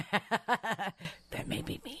 That may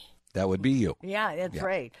be me. That would be you. Yeah, that's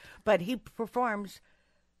right. But he performs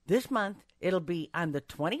this month. It'll be on the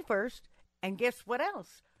 21st. And guess what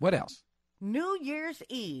else? What else? New Year's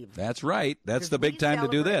Eve. That's right. That's 'Cause the big we time to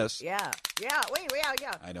do celebrate- this. Yeah. Yeah.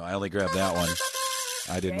 I know. I only grabbed that one.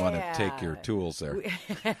 I didn't want to take your tools there.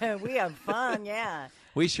 We have fun, yeah.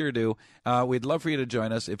 We sure do. We'd love for you to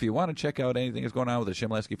join us. If you want to check out anything that's going on with the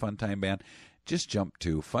Chmielewski Fun Time Band, just jump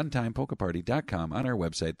to funtimepolkaparty.com on our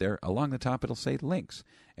website there. Along the top, it'll say links.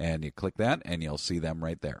 And you click that, and you'll see them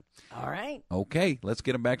right there. All right. Okay, let's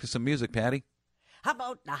get them back to some music, Patty. How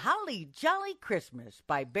about the Holly Jolly Christmas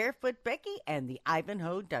by Barefoot Becky and the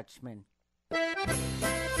Ivanhoe Dutchman?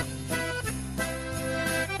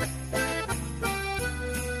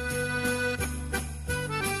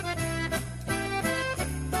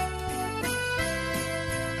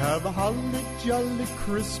 Have a holly jolly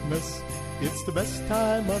Christmas, it's the best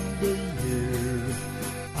time of the year.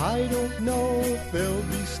 I don't know if there'll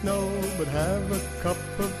be snow, but have a cup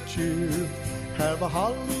of cheer. Have a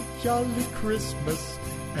holly jolly Christmas,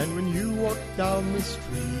 and when you walk down the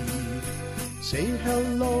street, say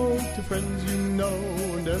hello to friends you know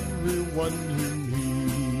and everyone you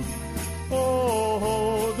meet.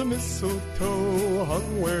 Oh, the mistletoe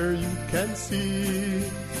hung where you can see.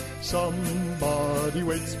 Somebody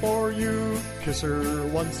waits for you, kiss her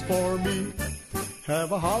once for me.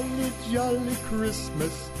 Have a holly jolly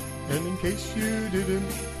Christmas, and in case you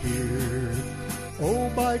didn't hear, oh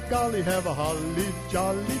by golly, have a holly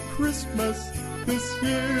jolly Christmas this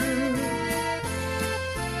year.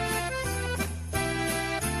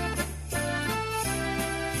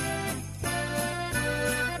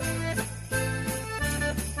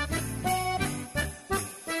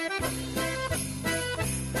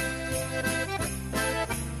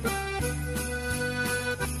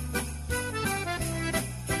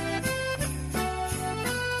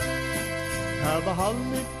 Have a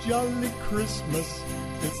holly jolly Christmas,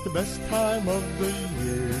 it's the best time of the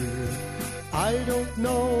year. I don't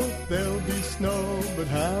know if there'll be snow, but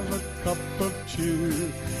have a cup of cheer.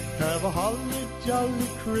 Have a holly jolly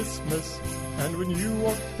Christmas, and when you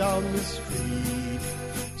walk down the street,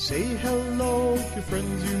 say hello to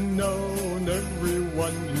friends you know and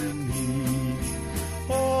everyone you meet.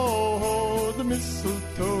 Oh, the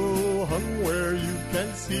mistletoe hung where you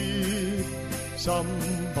can see.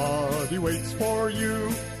 Somebody waits for you,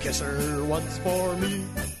 kiss her once for me.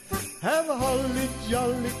 Have a holly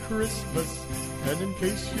jolly Christmas, and in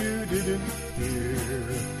case you didn't hear,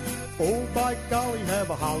 oh by golly, have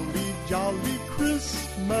a holly jolly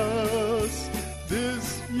Christmas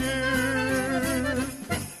this year.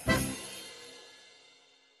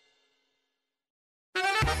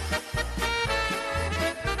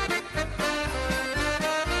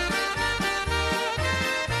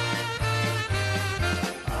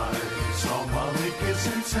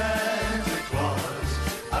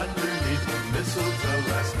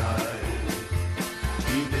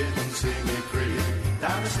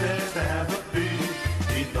 down the stairs to have a peek.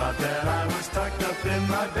 He thought that I was tucked up in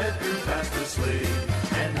my bedroom fast asleep.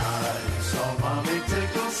 And I saw Mommy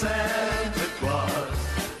tickle Santa Claus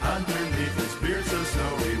underneath his beard so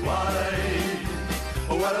snowy white.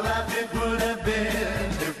 Oh, what a laugh it would have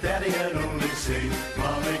been if Daddy had only seen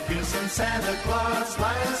Mommy kissing Santa Claus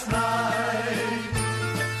last night.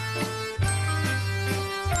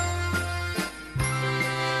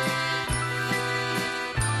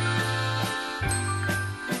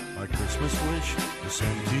 My Christmas wish is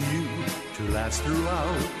sent to you to last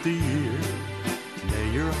throughout the year.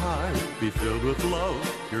 May your heart be filled with love,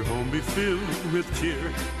 your home be filled with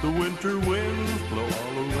cheer. The winter winds blow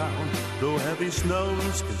all around, though heavy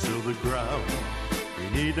snows conceal the ground. We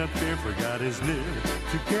need not fear, for God is near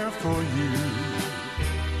to care for you.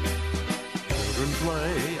 Children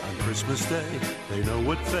play on Christmas Day, they know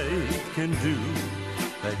what faith can do.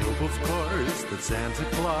 They hope, of course, that Santa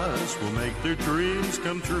Claus will make their dreams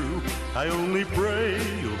come true. I only pray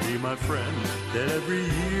you'll be my friend, that every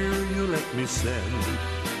year you'll let me send,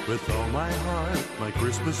 with all my heart, my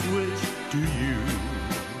Christmas wish to you.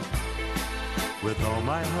 With all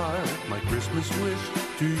my heart, my Christmas wish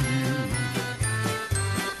to you.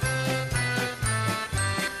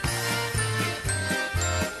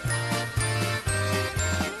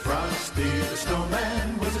 Frosty the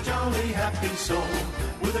Snowman was a jolly happy soul,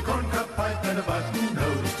 with a corncob pipe and a button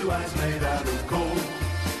nose, 2 eyes made out of coal.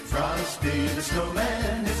 Frosty the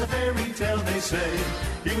Snowman is a fairy tale, they say.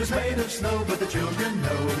 He was made of snow, but the children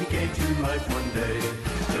know he came to life one day.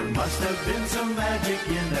 There must have been some magic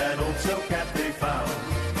in that old silk hat they found.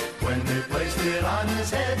 When they placed it on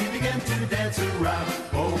his head, he began to dance around.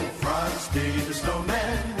 Oh, Frosty the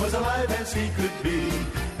Snowman was alive as he could be,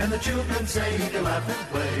 and the children say he can laugh and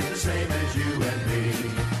play the same as you and me.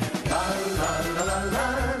 La la la la la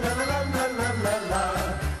la la la la la la la la la la la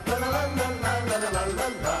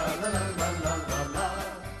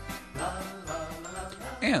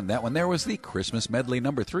And that one there was the Christmas Medley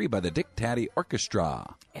number 3 by the Dick Taddy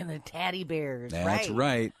Orchestra. And the Taddy Bears. That's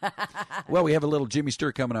right. Well, we have a little Jimmy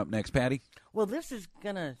Stir coming up next, Patty. Well, this is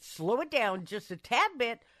going to slow it down just a tad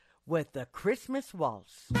bit with the Christmas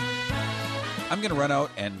Waltz. I'm going to run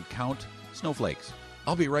out and count snowflakes.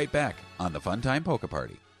 I'll be right back on the Funtime Polka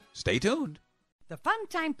Party. Stay tuned. The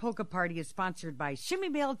Funtime Polka Party is sponsored by Shimmy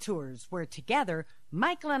Bale Tours, where together,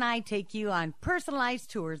 Michael and I take you on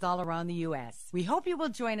personalized tours all around the U.S. We hope you will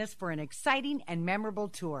join us for an exciting and memorable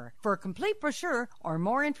tour. For a complete brochure or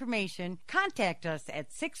more information, contact us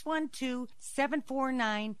at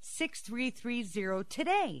 612-749-6330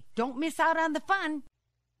 today. Don't miss out on the fun.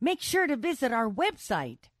 Make sure to visit our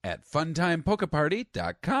website at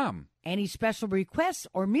funtimepolkaparty.com. Any special requests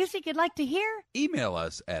or music you'd like to hear? Email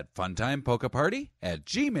us at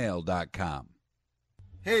funtimepolkaparty@gmail.com.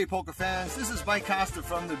 Hey, polka fans, this is Mike Costa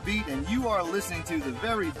from The Beat, and you are listening to the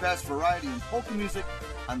very best variety in polka music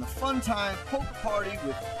on the Funtime Polka Party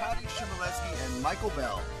with Patty Shimoleski and Michael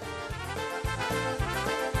Bell.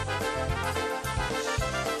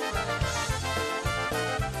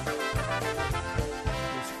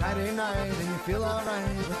 It's Friday night and you feel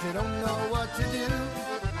alright, but you don't know what to do.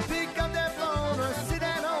 Pick up that phone or sit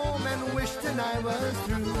at home and wish tonight was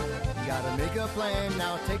through. You gotta make a plan,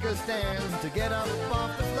 now take a stand to get up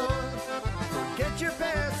off the floor. Forget your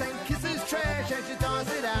past and kisses trash as you toss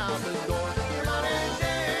it out the door. Come on and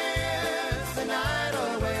dance the night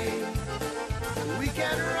away. We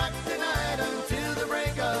can rock the night until the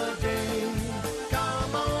break of day.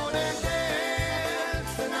 Come on and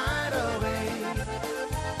dance the night away.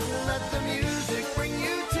 Let the music bring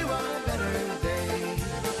you to a better day.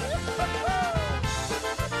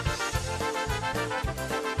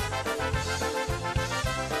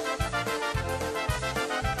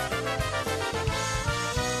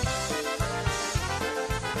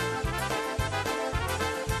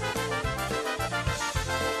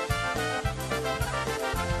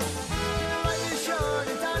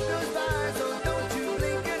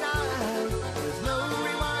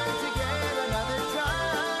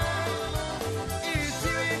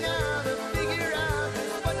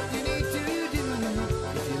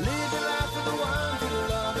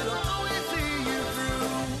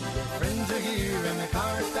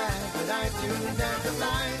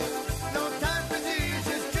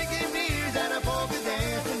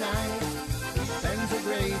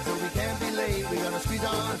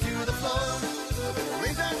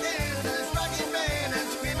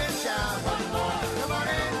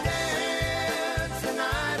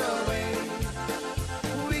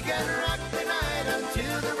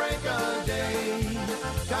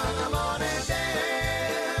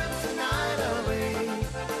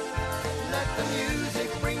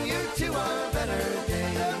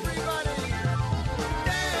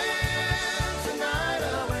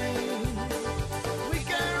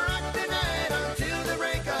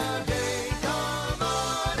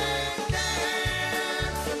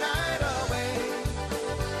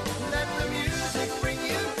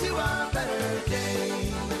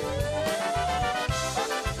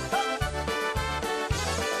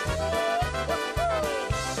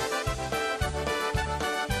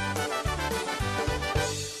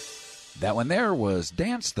 That one there was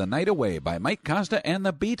Dance the Night Away by Mike Costa and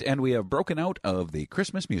The Beat, and we have broken out of the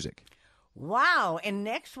Christmas music. Wow, and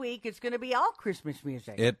next week it's going to be all Christmas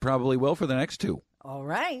music. It probably will for the next two. All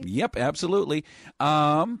right. Yep, absolutely.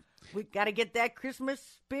 We got to get that Christmas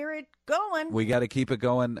spirit going. We got to keep it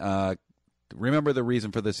going. Remember the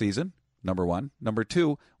reason for the season, number one. Number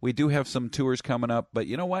two, we do have some tours coming up, but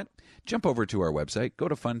you know what? Jump over to our website. Go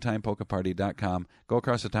to funtimepolkaparty.com. Go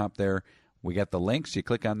across the top there. We got the links. You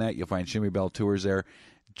click on that. You'll find Shimmy Bell Tours there.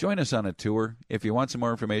 Join us on a tour. If you want some more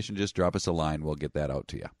information, just drop us a line. We'll get that out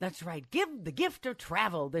to you. That's right. Give the gift of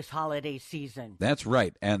travel this holiday season. That's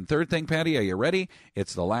right. And third thing, Patty, are you ready?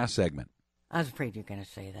 It's the last segment. I was afraid you were going to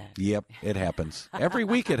say that. Yep, it happens. Every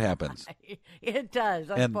week it happens. It does,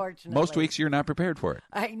 unfortunately. And most weeks you're not prepared for it.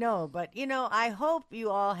 I know, but, I hope you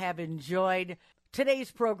all have enjoyed today's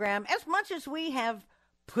program as much as we have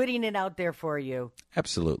putting it out there for you.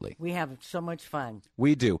 Absolutely. We have so much fun.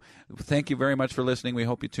 We do. Thank you very much for listening. We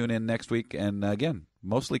hope you tune in next week. And again,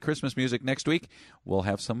 mostly Christmas music next week. We'll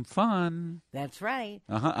have some fun. That's right.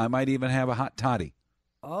 I might even have a hot toddy.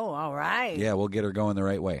 Oh, all right. Yeah, we'll get her going the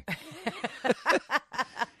right way.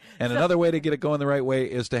 And another way to get it going the right way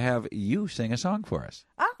is to have you sing a song for us.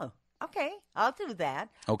 Oh, okay. I'll do that.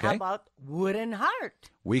 Okay. How about Wooden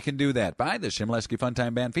Heart? We can do that by the Shimoleski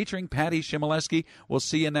Funtime Band featuring Patty Shimoleski. We'll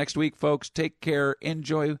see you next week, folks. Take care.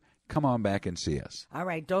 Enjoy. Come on back and see us. All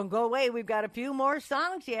right. Don't go away. We've got a few more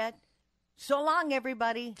songs yet. So long,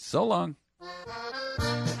 everybody. So long.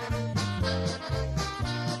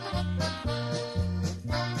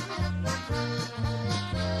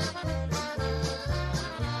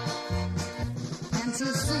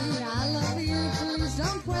 Fantasy, I love you, please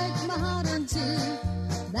don't break my heart in two.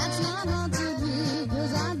 That's not hard to do,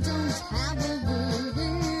 'cause I don't have a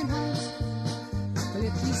wooden heart. But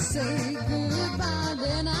if you say goodbye,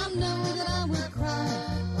 then I know that I would cry.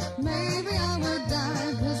 Maybe I would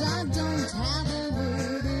die, 'cause I don't have a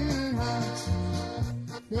wooden heart.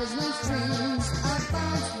 There's no strings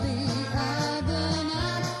about the other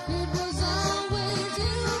night. It was always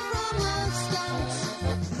you from the start.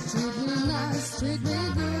 Treat me nice, treat me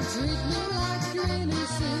good, treat me like you're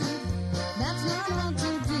innocent. That's not hard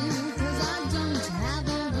to do, 'cause I don't have a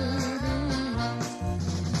wooden heart.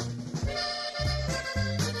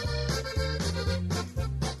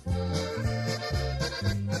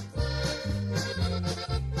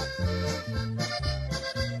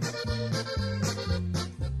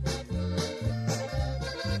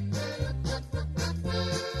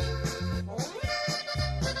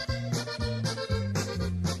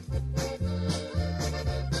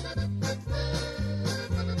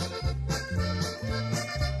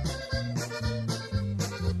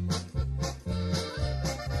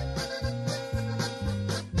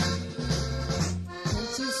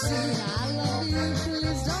 Can't you see I love you,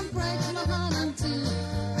 please don't break my heart in two.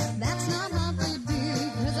 That's not hard to do,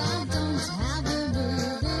 'cause I don't have a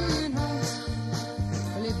wooden heart.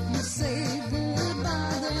 Well, if you say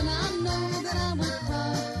goodbye, then I know that I would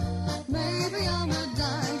cry. Maybe I would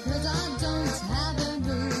die, 'cause I don't have a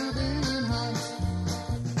wooden heart.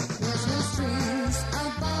 There's no strings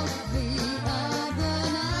about the other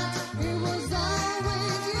night. It was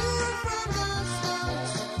always you from the start.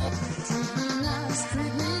 Treat me nice,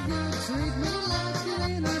 treat me good, treat me like you're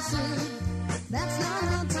innocent. That's not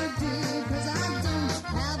hard to do, 'cause I don't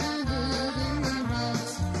have a wooden heart.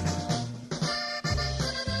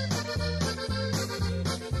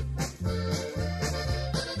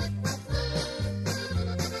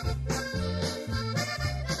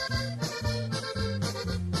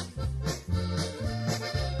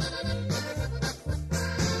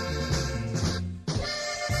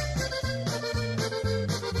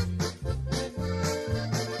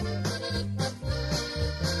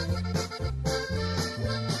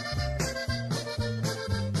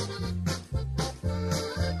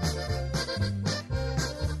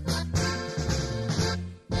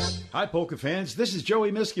 Hi, polka fans. This is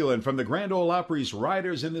Joey Miskulin from the Grand Ole Opry's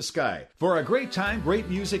Riders in the Sky. For a great time, great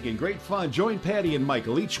music, and great fun, join Patty and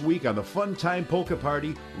Michael each week on the Fun Time Polka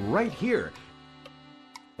Party right here.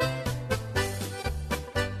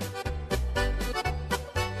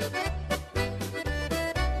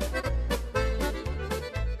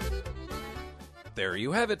 There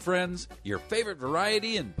you have it, friends. Your favorite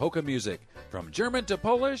variety in polka music. From German to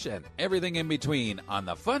Polish and everything in between on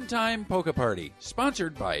the Fun Time Polka Party,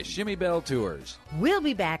 sponsored by Shimmy Bell Tours. We'll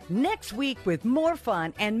be back next week with more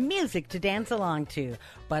fun and music to dance along to.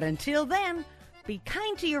 But until then, be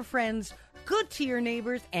kind to your friends, good to your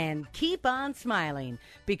neighbors, and keep on smiling,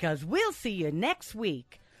 because we'll see you next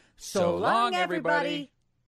week. So long, everybody.